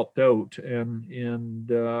really helped out. And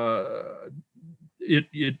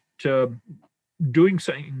doing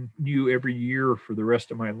something new every year for the rest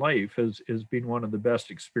of my life has been one of the best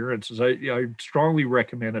experiences. I strongly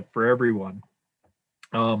recommend it for everyone.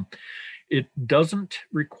 It doesn't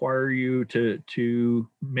require you to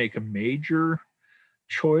make a major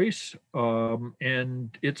choice,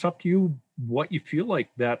 and it's up to you what you feel like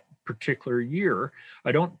that particular year.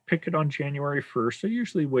 I don't pick it on January 1st. I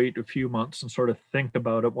usually wait a few months and sort of think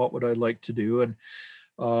about it. What would I like to do? And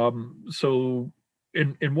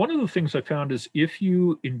and one of the things I found is if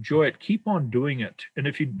you enjoy it, keep on doing it. And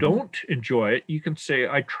if you don't enjoy it, you can say,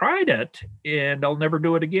 I tried it and I'll never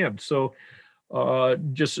do it again. So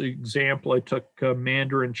just an example, I took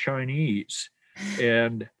Mandarin Chinese.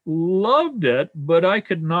 and loved it, but I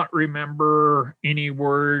could not remember any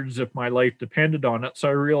words if my life depended on it. So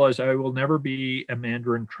I realized I will never be a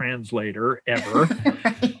Mandarin translator ever.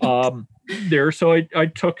 Right. So I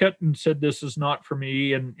took it and said, this is not for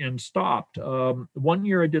me, and stopped. One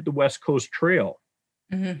year I did the West Coast Trail,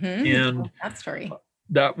 and That story.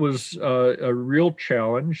 that was a real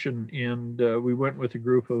challenge, and we went with a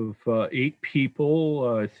group of 8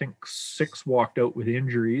 people. I think 6 walked out with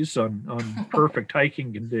injuries on perfect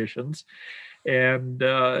hiking conditions, and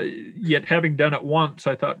yet having done it once,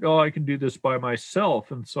 I thought, oh, I can do this by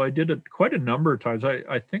myself, and so I did it quite a number of times.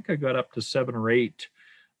 I think I got up to 7 or 8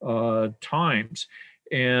 times,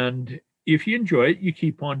 and if you enjoy it, you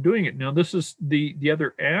keep on doing it. Now, this is the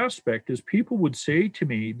other aspect, is people would say to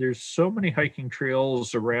me, there's so many hiking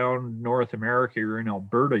trails around North America. You're in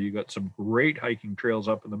Alberta, you got some great hiking trails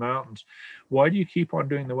up in the mountains. Why do you keep on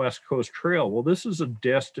doing the West Coast Trail? Well, this is a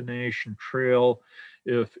destination trail.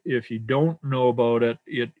 If you don't know about it,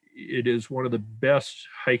 it is one of the best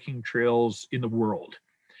hiking trails in the world.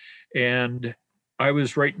 And I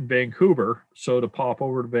was right in Vancouver, so to pop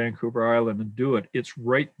over to Vancouver Island and do it, it's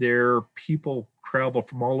right there. People travel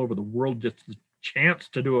from all over the world, just the chance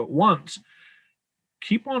to do it once.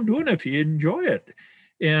 Keep on doing it if you enjoy it.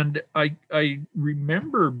 And I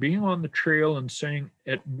remember being on the trail and saying,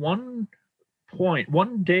 at one point,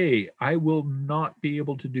 one day, I will not be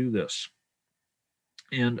able to do this.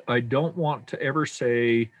 And I don't want to ever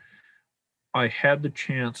say I had the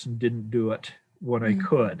chance and didn't do it when I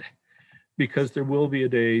could, because there will be a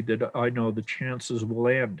day that I know the chances will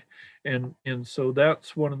end. And so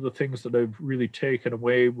that's one of the things that I've really taken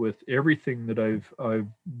away with everything that I've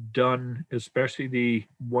done, especially the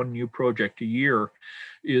one new project a year,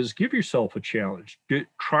 is give yourself a challenge.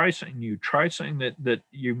 Try something new, try something that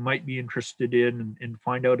you might be interested in, and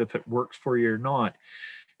find out if it works for you or not.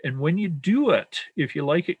 And when you do it, if you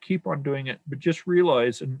like it, keep on doing it. But just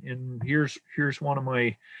realize, and here's one of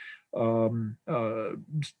my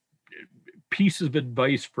pieces of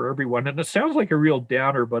advice for everyone. And it sounds like a real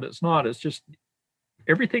downer, but it's not. It's just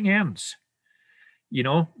everything ends.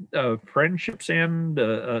 Friendships end.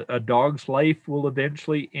 A dog's life will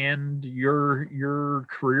eventually end. Your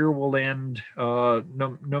career will end.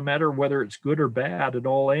 No matter whether it's good or bad, it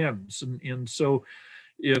all ends. And so,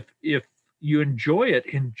 if you enjoy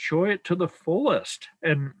it to the fullest,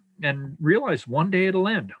 and realize one day it'll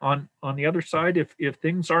end. On the other side, if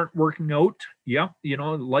things aren't working out,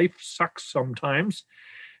 life sucks sometimes,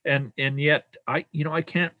 and yet I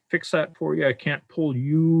can't fix that for you. I can't pull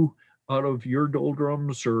you out of your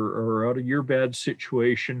doldrums or out of your bad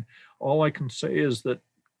situation. All I can say is that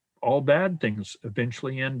all bad things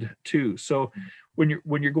eventually end too. So when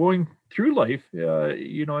you're going through life,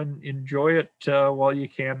 enjoy it while you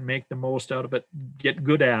can, make the most out of it, get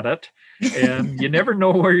good at it, and you never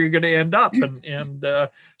know where you're going to end up. And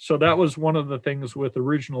so that was one of the things with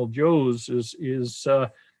Original Joe's is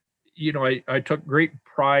I took great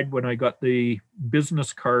pride when I got the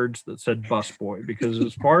business cards that said busboy, because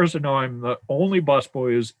as far as I know, I'm the only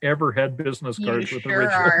busboy who's ever had business cards with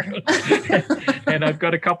Original Joe's. And I've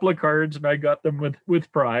got a couple of cards, and I got them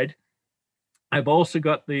with pride. I've also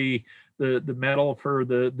got the medal for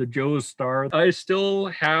the Joe's Star. I still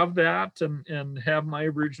have that, and have my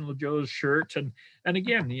Original Joe's shirt. And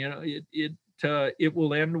again, it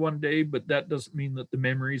will end one day, but that doesn't mean that the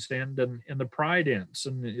memories end and the pride ends.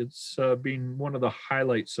 And it's been one of the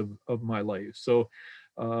highlights of my life. So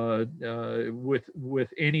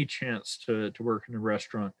with any chance to work in a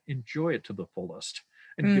restaurant, enjoy it to the fullest,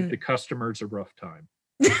 and give the customers a rough time.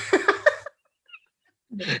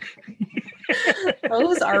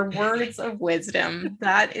 Those are words of wisdom.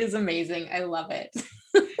 That is amazing. I love it.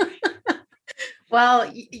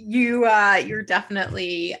 Well, you're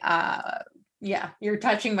definitely you're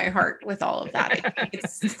touching my heart with all of that. I think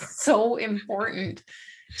it's so important.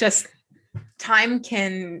 Just time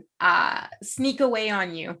can sneak away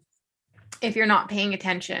on you if you're not paying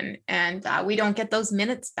attention, and we don't get those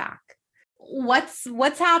minutes back.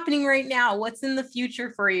 What's happening right now? What's in the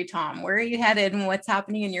future for you, Tom? Where are you headed, and what's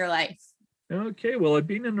happening in your life? Okay, well, I've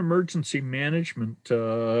been in emergency management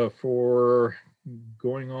for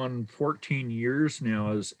going on 14 years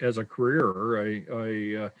now as a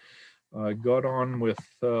career. I got on with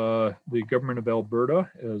the government of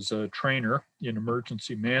Alberta as a trainer in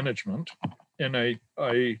emergency management, and I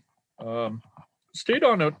stayed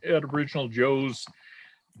on at Original Joe's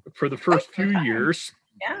for the first few years.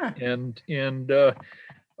 Yeah. And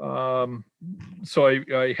so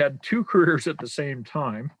I had 2 careers at the same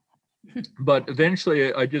time. But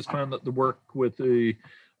eventually I just found that the work with the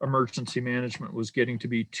emergency management was getting to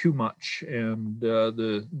be too much, and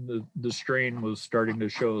the strain was starting to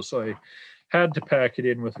show. So I had to pack it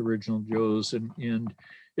in with Original Joe's, and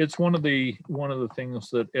it's one of the things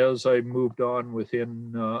that as I moved on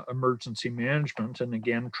within emergency management, and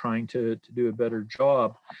again trying to do a better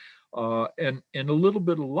job, and a little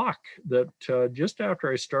bit of luck that just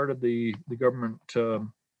after I started the government,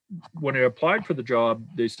 when I applied for the job,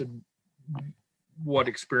 they said, "What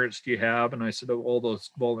experience do you have?" And I said, "Oh, all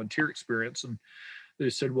those volunteer experience." And they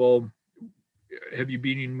said, "Well, have you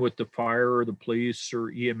been in with the fire or the police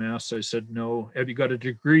or EMS?" I said, "No." "Have you got a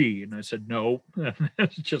degree?" And I said, "No."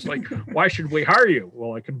 It's just like, why should we hire you?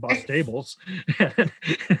 "Well, I can bus tables."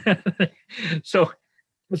 So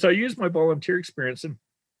I used my volunteer experience. And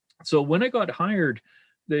so when I got hired,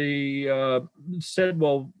 they said,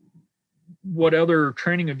 "Well, what other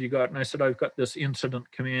training have you got?" And I said, "I've got this incident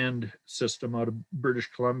command system out of British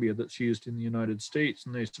Columbia that's used in the United States."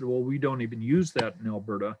 And they said, "Well, we don't even use that in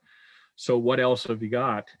Alberta. So what else have you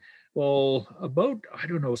got?" Well, about, I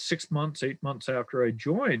don't know, 6 months, 8 months after I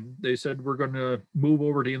joined, they said, "We're going to move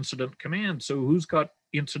over to incident command. So who's got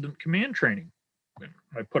incident command training?" And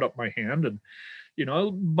I put up my hand, and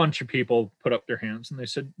a bunch of people put up their hands, and they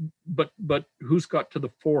said, but who's got to the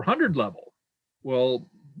 400 level?" Well,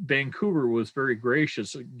 Vancouver was very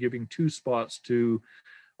gracious at giving 2 spots to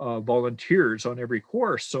volunteers on every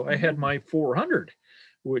course. So I had my 400,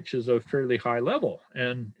 which is a fairly high level,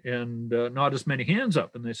 and not as many hands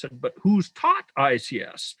up. And they said, "But who's taught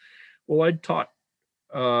ICS?" Well, I'd taught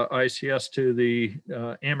ICS to the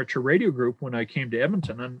amateur radio group when I came to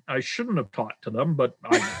Edmonton, and I shouldn't have taught to them, but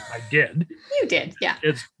I did. You did, yeah.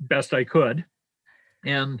 It's best I could.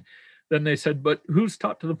 And then they said, "But who's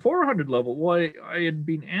taught to the 400 level?" Well, I had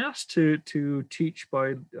been asked to teach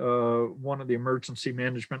by one of the emergency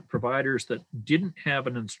management providers that didn't have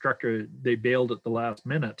an instructor. They bailed at the last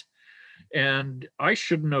minute. And I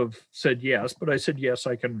shouldn't have said yes, but I said, "Yes,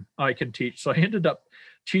 I can teach." So I ended up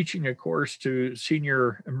teaching a course to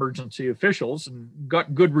senior emergency officials and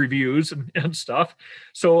got good reviews and stuff.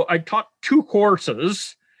 So I taught 2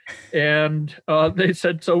 courses, and they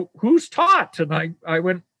said, "So who's taught?" And I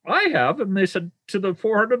went, "I have." And they said, "To the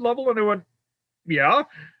 400 level?" And I went, "Yeah."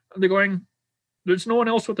 And they're going, "There's no one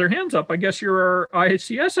else with their hands up. I guess you're our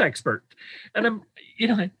ICS expert." And I'm,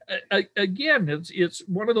 again, it's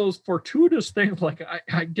one of those fortuitous things. Like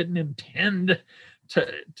I didn't intend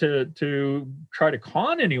to try to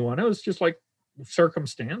con anyone. It was just like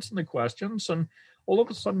circumstance and the questions. And all of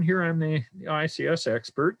a sudden here I'm the ICS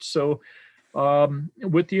expert. So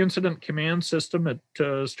with the incident command system, it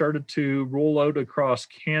started to roll out across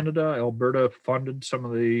Canada. Alberta funded some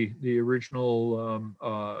of the original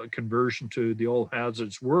conversion to the all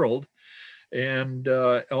hazards world, and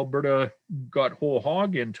Alberta got whole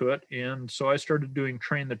hog into it. And so I started doing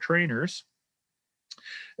train the trainers,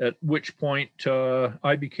 at which point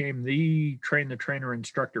I became the train the trainer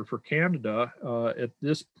instructor for Canada. At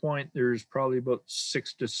this point, there's probably about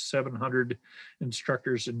 600 to 700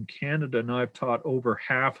 instructors in Canada, and I've taught over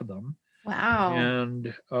half of them. Wow.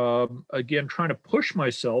 And again, trying to push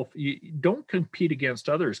myself. You don't compete against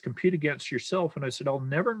others, compete against yourself. And I said, I'll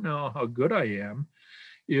never know how good I am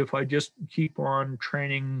if I just keep on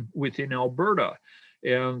training within Alberta.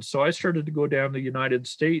 And so I started to go down to the United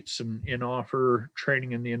States and offer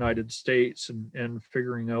training in the United States and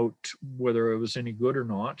figuring out whether it was any good or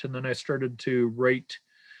not. And then I started to write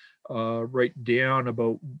down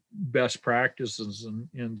about best practices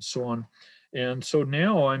and so on. And so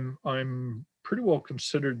now I'm pretty well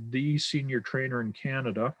considered the senior trainer in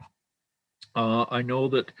Canada. I know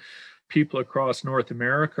that people across North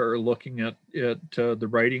America are looking at the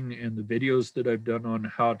writing and the videos that I've done on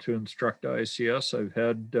how to instruct ICS. I've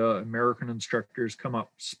had American instructors come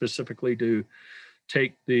up specifically to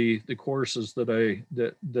take the courses that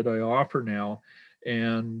I offer now.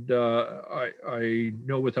 And I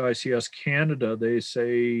know with ICS Canada, they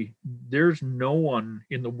say there's no one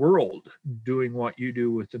in the world doing what you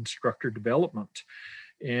do with instructor development.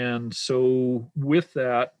 And so with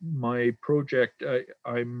that, my project,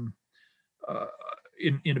 I'm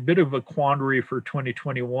in a bit of a quandary for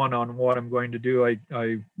 2021 on what I'm going to do. I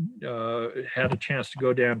had a chance to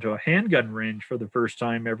go down to a handgun range for the first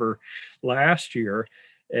time ever last year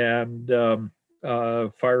and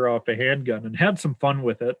fire off a handgun and had some fun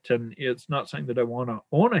with it. And it's not saying that I want to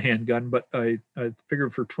own a handgun, but I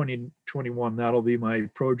figured for 2021 that'll be my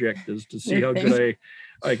project, is to see how good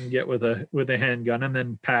I can get with a handgun and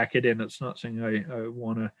then pack it in. It's not saying I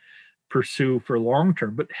want to pursue for long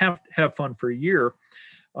term, but have fun for a year.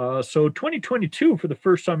 So 2022, for the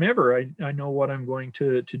first time ever, I know what I'm going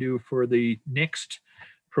to do for the next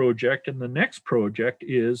project. And the next project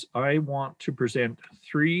is I want to present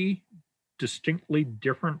 3 distinctly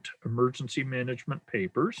different emergency management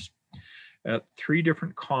papers at 3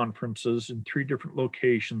 different conferences in 3 different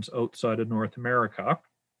locations outside of North America.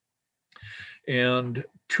 And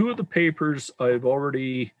 2 of the papers I've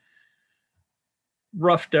already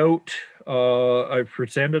roughed out. I've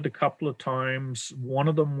presented a couple of times. One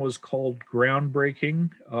of them was called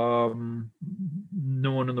Groundbreaking.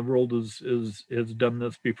 No one in the world has done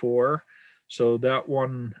this before. So that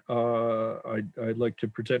one I'd like to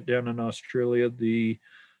present down in Australia. The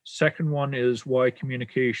second one is Why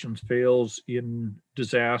Communications Fails in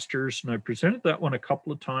Disasters. And I presented that one a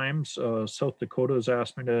couple of times. South Dakota has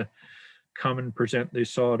asked me to come and present. They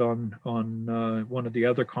saw it on one of the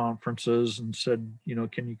other conferences and said,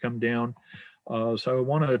 can you come down? So I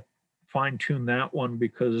want to fine tune that one,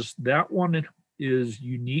 because that one is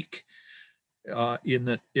unique in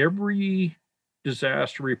that every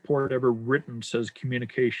disaster report ever written says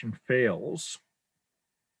communication fails.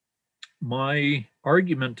 My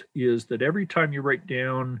argument is that every time you write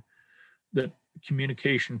down that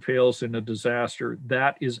communication fails in a disaster,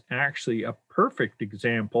 that is actually a perfect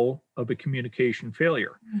example of a communication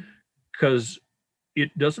failure, because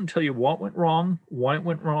it doesn't tell you what went wrong, why it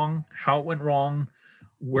went wrong, how it went wrong,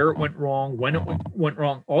 where it went wrong, when it went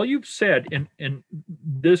wrong. All you've said, and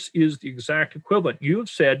this is the exact equivalent, you have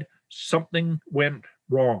said something went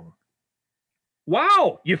wrong.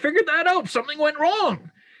 Wow, you figured that out, something went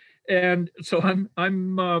wrong. And so I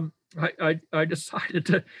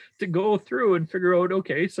decided to go through and figure out,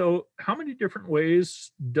 okay, so how many different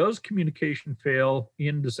ways does communication fail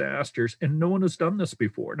in disasters? And no one has done this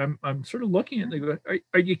before. And I'm sort of looking at it and go,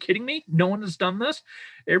 are you kidding me? No one has done this.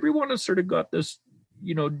 Everyone has sort of got this,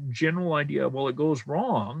 general idea, well, it goes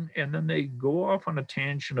wrong. And then they go off on a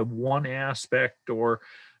tangent of one aspect or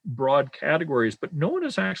broad categories, but no one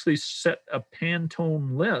has actually set a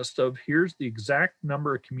Pantone list of here's the exact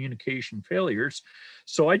number of communication failures.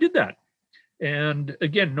 So I did that. And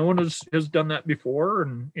again, no one has done that before.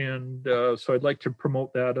 And so I'd like to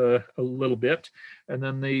promote that a little bit. And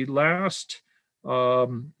then the last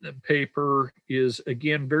paper is,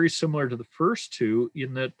 again, very similar to the first 2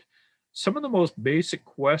 in that some of the most basic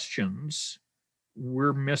questions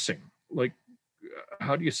we're missing, like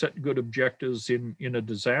how do you set good objectives in a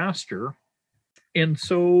disaster? And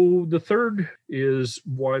so the third is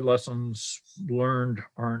why lessons learned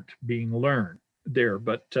aren't being learned there.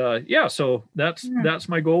 But so that's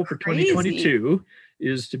my goal for 2022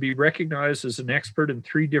 is to be recognized as an expert in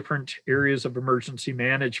 3 different areas of emergency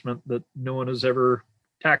management that no one has ever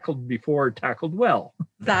tackled before, tackled well.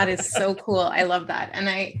 That is so cool. I love that. And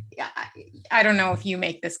I don't know if you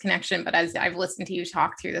make this connection, but as I've listened to you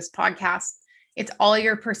talk through this podcast, it's all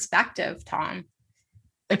your perspective, Tom.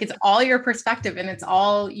 Like it's all your perspective and it's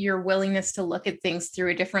all your willingness to look at things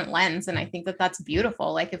through a different lens. And I think that that's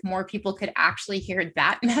beautiful. Like if more people could actually hear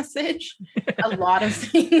that message, a lot of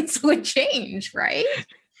things would change, right?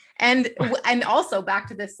 And also back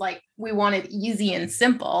to this, like we want it easy and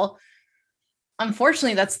simple.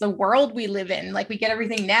 Unfortunately, that's the world we live in. Like we get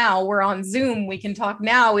everything now. We're on Zoom. We can talk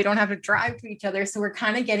now. We don't have to drive to each other. So we're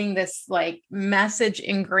kind of getting this like message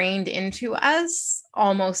ingrained into us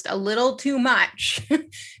almost a little too much,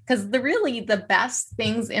 because the best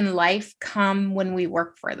things in life come when we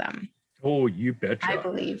work for them. Oh, you betcha. I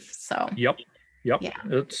believe so. Yep. Yeah.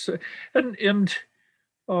 It's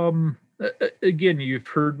again, you've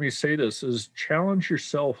heard me say this, is challenge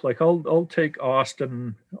yourself. Like I'll take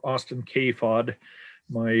Austin K-Fod,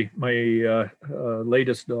 my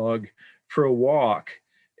latest dog, for a walk,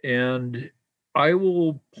 and I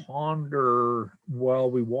will ponder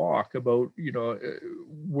while we walk about,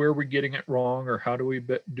 where we're getting it wrong, or how do we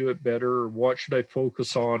do it better, or what should I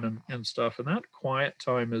focus on and stuff. And that quiet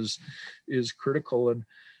time is critical. And,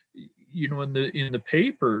 in the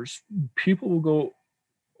papers, people will go,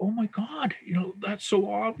 oh my God, that's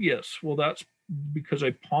so obvious. Well, that's because I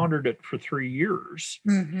pondered it for 3 years.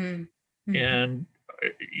 Mm-hmm. Mm-hmm. And,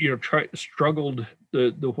 struggled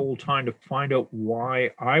the whole time to find out why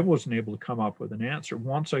I wasn't able to come up with an answer.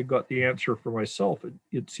 Once I got the answer for myself,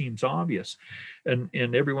 it seems obvious. And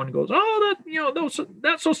everyone goes, oh,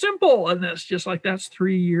 that's so simple. And that's just like, that's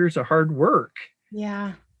 3 years of hard work.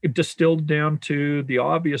 Yeah. It distilled down to the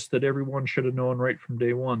obvious that everyone should have known right from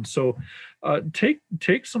day one. So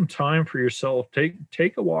take some time for yourself.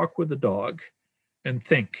 Take a walk with the dog and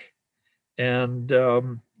think.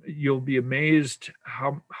 And you'll be amazed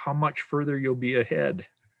how much further you'll be ahead.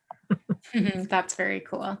 That's very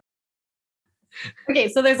cool. Okay,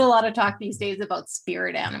 so there's a lot of talk these days about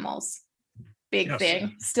spirit animals. big Yes.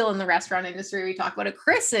 thing still in the restaurant industry. We talk about it.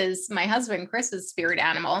 My husband, Chris's spirit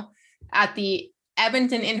animal at the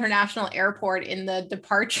Edmonton International Airport in the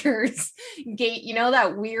departures gate, you know,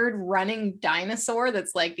 that weird running dinosaur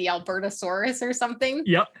that's like the Albertosaurus or something?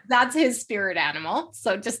 Yep. That's his spirit animal.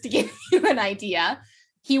 So just to give you an idea,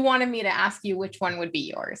 he wanted me to ask you which one would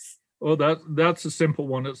be yours. Oh, that's a simple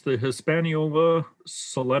one. It's the Hispaniola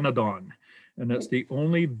solenodon, and it's the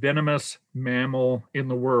only venomous mammal in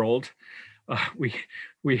the world.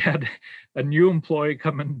 We had a new employee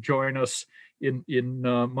come and join us in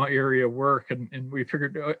my area of work, and we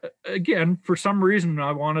figured, again, for some reason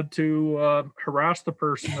I wanted to harass the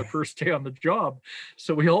person the first day on the job,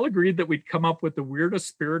 so we all agreed that we'd come up with the weirdest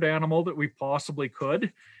spirit animal that we possibly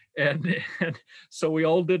could, and so we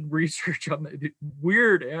all did research on the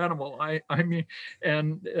weird animal. I mean,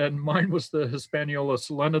 and mine was the Hispaniola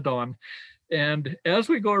solenodon. And as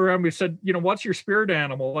we go around, we said, you know, what's your spirit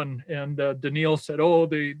animal? And Daniil said, oh,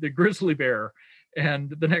 the grizzly bear. And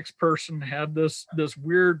the next person had this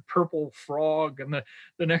weird purple frog, and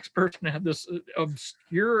the next person had this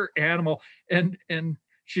obscure animal. And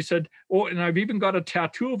she said, oh, and I've even got a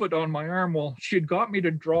tattoo of it on my arm. Well, she had got me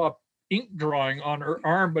to draw a ink drawing on her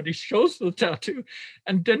arm, but he shows the tattoo,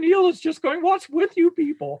 and Daniil is just going, what's with you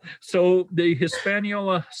people? So the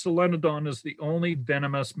Hispaniola solenodon is the only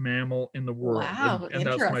venomous mammal in the world. Wow, and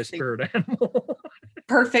that's my spirit animal.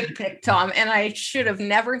 Perfect pick, Tom. And I should have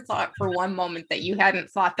never thought for one moment that you hadn't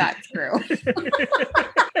thought that through.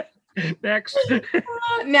 Next.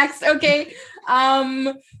 Next, okay.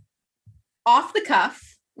 Off the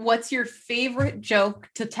cuff, what's your favorite joke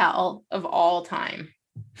to tell of all time?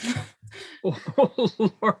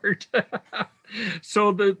 Oh, Lord.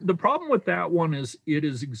 So the problem with that one is it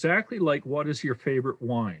is exactly like, what is your favorite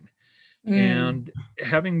wine? And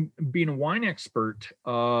having been a wine expert,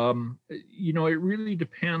 you know, it really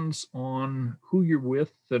depends on who you're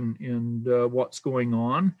with and what's going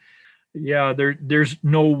on. Yeah, there's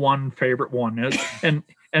no one favorite one. And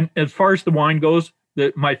as far as the wine goes,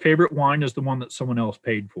 my favorite wine is the one that someone else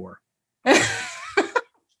paid for.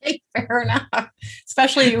 Fair enough.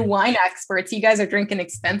 Especially you wine experts. You guys are drinking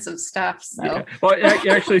expensive stuff. So yeah. Well,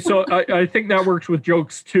 actually, so I think that works with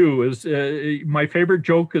jokes too. Is my favorite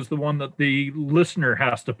joke is the one that the listener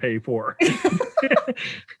has to pay for.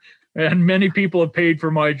 And many people have paid for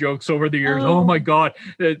my jokes over the years. Oh my God.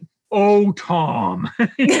 Oh, Tom.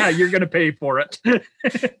 Yeah, you're going to pay for it.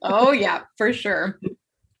 Oh, yeah, for sure.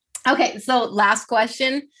 Okay, so last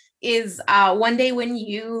question is one day when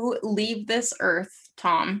you leave this earth,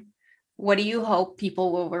 Tom, what do you hope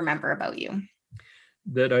people will remember about you?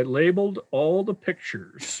 That I labeled all the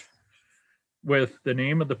pictures with the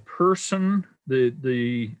name of the person,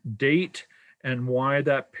 the date, and why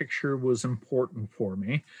that picture was important for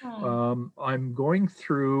me. I'm going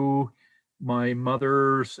through my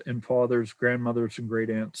mother's and father's, grandmother's and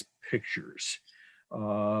great aunt's pictures.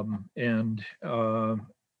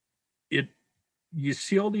 You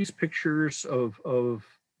see all these pictures of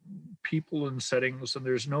people and settings, and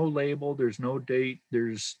there's no label, there's no date,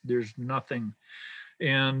 there's nothing.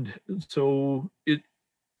 And so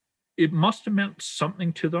it must have meant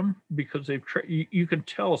something to them, because you can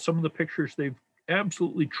tell some of the pictures they've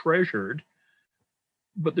absolutely treasured,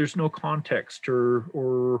 but there's no context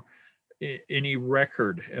or any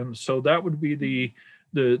record. And so that would be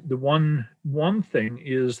the one thing,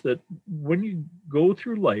 is that when you go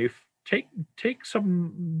through life, take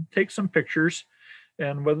some pictures,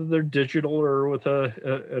 and whether they're digital or with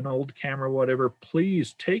an old camera, whatever,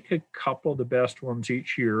 please take a couple of the best ones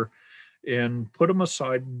each year and put them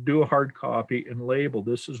aside, do a hard copy and label,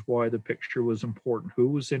 this is why the picture was important, who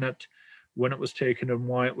was in it, when it was taken, and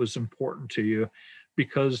why it was important to you.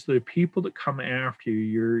 Because the people that come after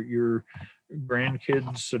you, your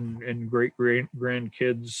grandkids and great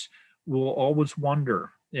grandkids, will always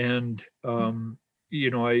wonder. And you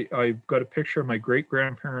know, I've got a picture of my great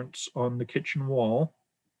grandparents on the kitchen wall.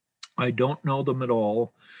 I don't know them at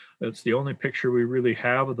all. That's the only picture we really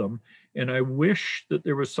have of them. And I wish that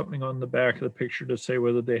there was something on the back of the picture to say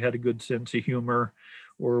whether they had a good sense of humor,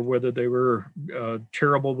 or whether they were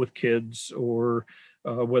terrible with kids, or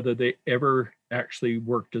whether they ever actually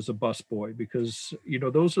worked as a busboy, because, you know,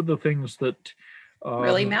 those are the things that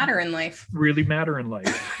really matter in life.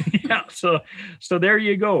 Yeah. So there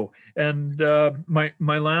you go. And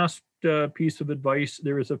my last piece of advice,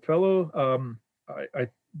 there was a fellow, I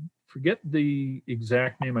forget the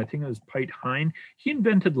exact name, I think it was Piet Hein. He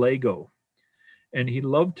invented Lego, and he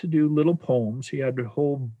loved to do little poems. He had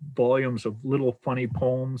whole volumes of little funny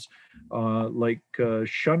poems, like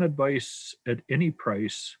shun advice at any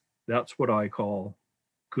price. That's what I call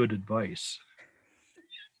good advice.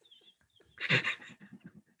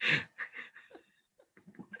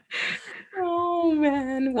 Oh,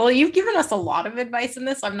 man. Well, you've given us a lot of advice in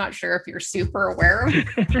this. I'm not sure if you're super aware of it.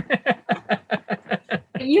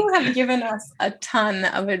 You have given us a ton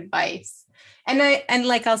of advice. And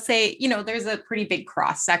like I'll say, there's a pretty big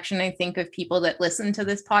cross section, I think, of people that listen to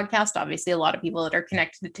this podcast. Obviously, a lot of people that are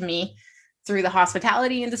connected to me through the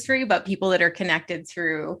hospitality industry, but people that are connected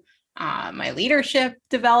through my leadership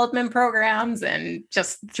development programs and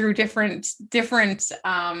just through different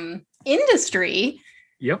industry.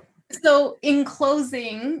 Yep. So in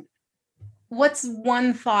closing, what's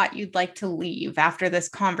one thought you'd like to leave after this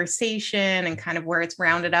conversation and kind of where it's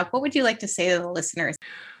rounded up? What would you like to say to the listeners?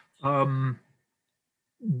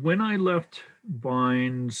 When I left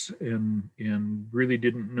Vines and really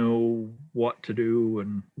didn't know what to do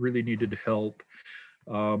and really needed help,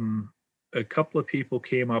 a couple of people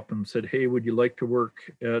came up and said, "Hey, would you like to work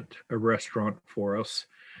at a restaurant for us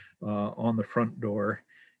on the front door?"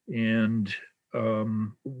 And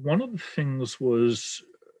one of the things was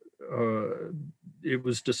it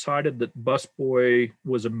was decided that busboy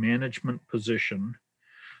was a management position,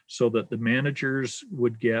 so that the managers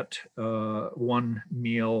would get one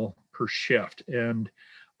meal per shift. And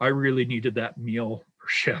I really needed that meal per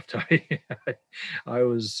shift. I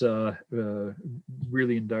was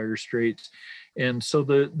really in dire straits. And so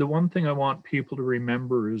the one thing I want people to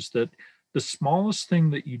remember is that the smallest thing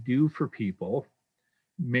that you do for people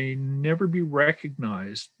may never be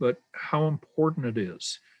recognized, but how important it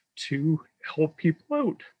is to help people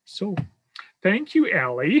out. So thank you,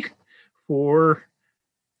 Allie, for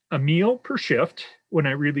a meal per shift when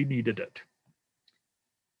I really needed it.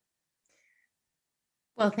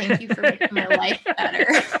 Well, thank you for making my life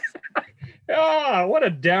better. What a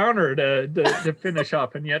downer to finish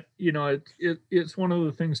up. And yet, it's one of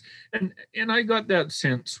the things, and I got that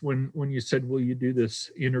sense when you said, "Will you do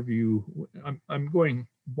this interview?" I'm going,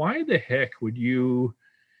 why the heck would you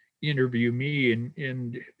interview me? And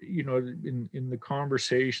in the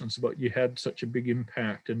conversations about, you had such a big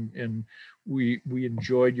impact, and we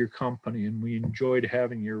enjoyed your company and we enjoyed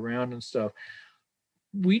having you around and stuff.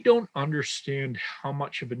 We don't understand how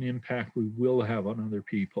much of an impact we will have on other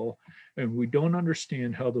people, and we don't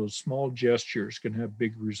understand how those small gestures can have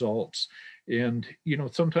big results. And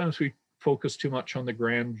sometimes we focus too much on the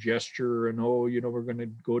grand gesture and, we're going to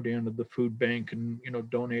go down to the food bank and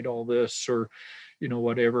donate all this, or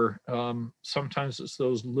whatever. Sometimes it's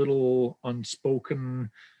those little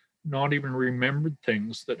unspoken, not even remembered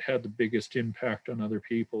things that had the biggest impact on other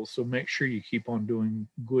people. So make sure you keep on doing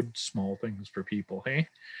good small things for people, hey?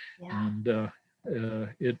 Yeah. And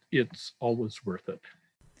it's always worth it.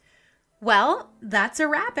 Well, that's a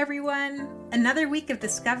wrap, everyone. Another week of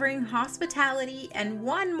discovering hospitality and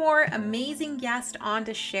one more amazing guest on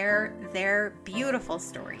to share their beautiful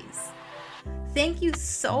stories. Thank you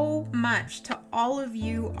so much to all of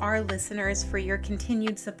you, our listeners, for your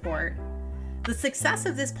continued support. The success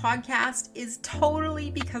of this podcast is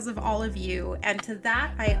totally because of all of you, and to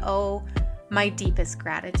that I owe my deepest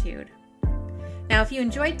gratitude. Now, if you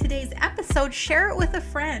enjoyed today's episode, share it with a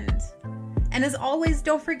friend. And as always,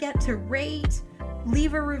 don't forget to rate,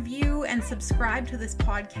 leave a review, and subscribe to this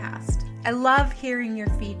podcast. I love hearing your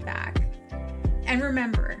feedback. And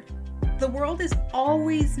remember, the world is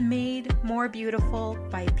always made more beautiful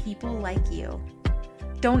by people like you.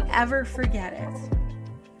 Don't ever forget it.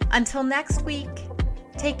 Until next week,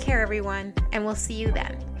 take care, everyone, and we'll see you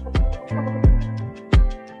then.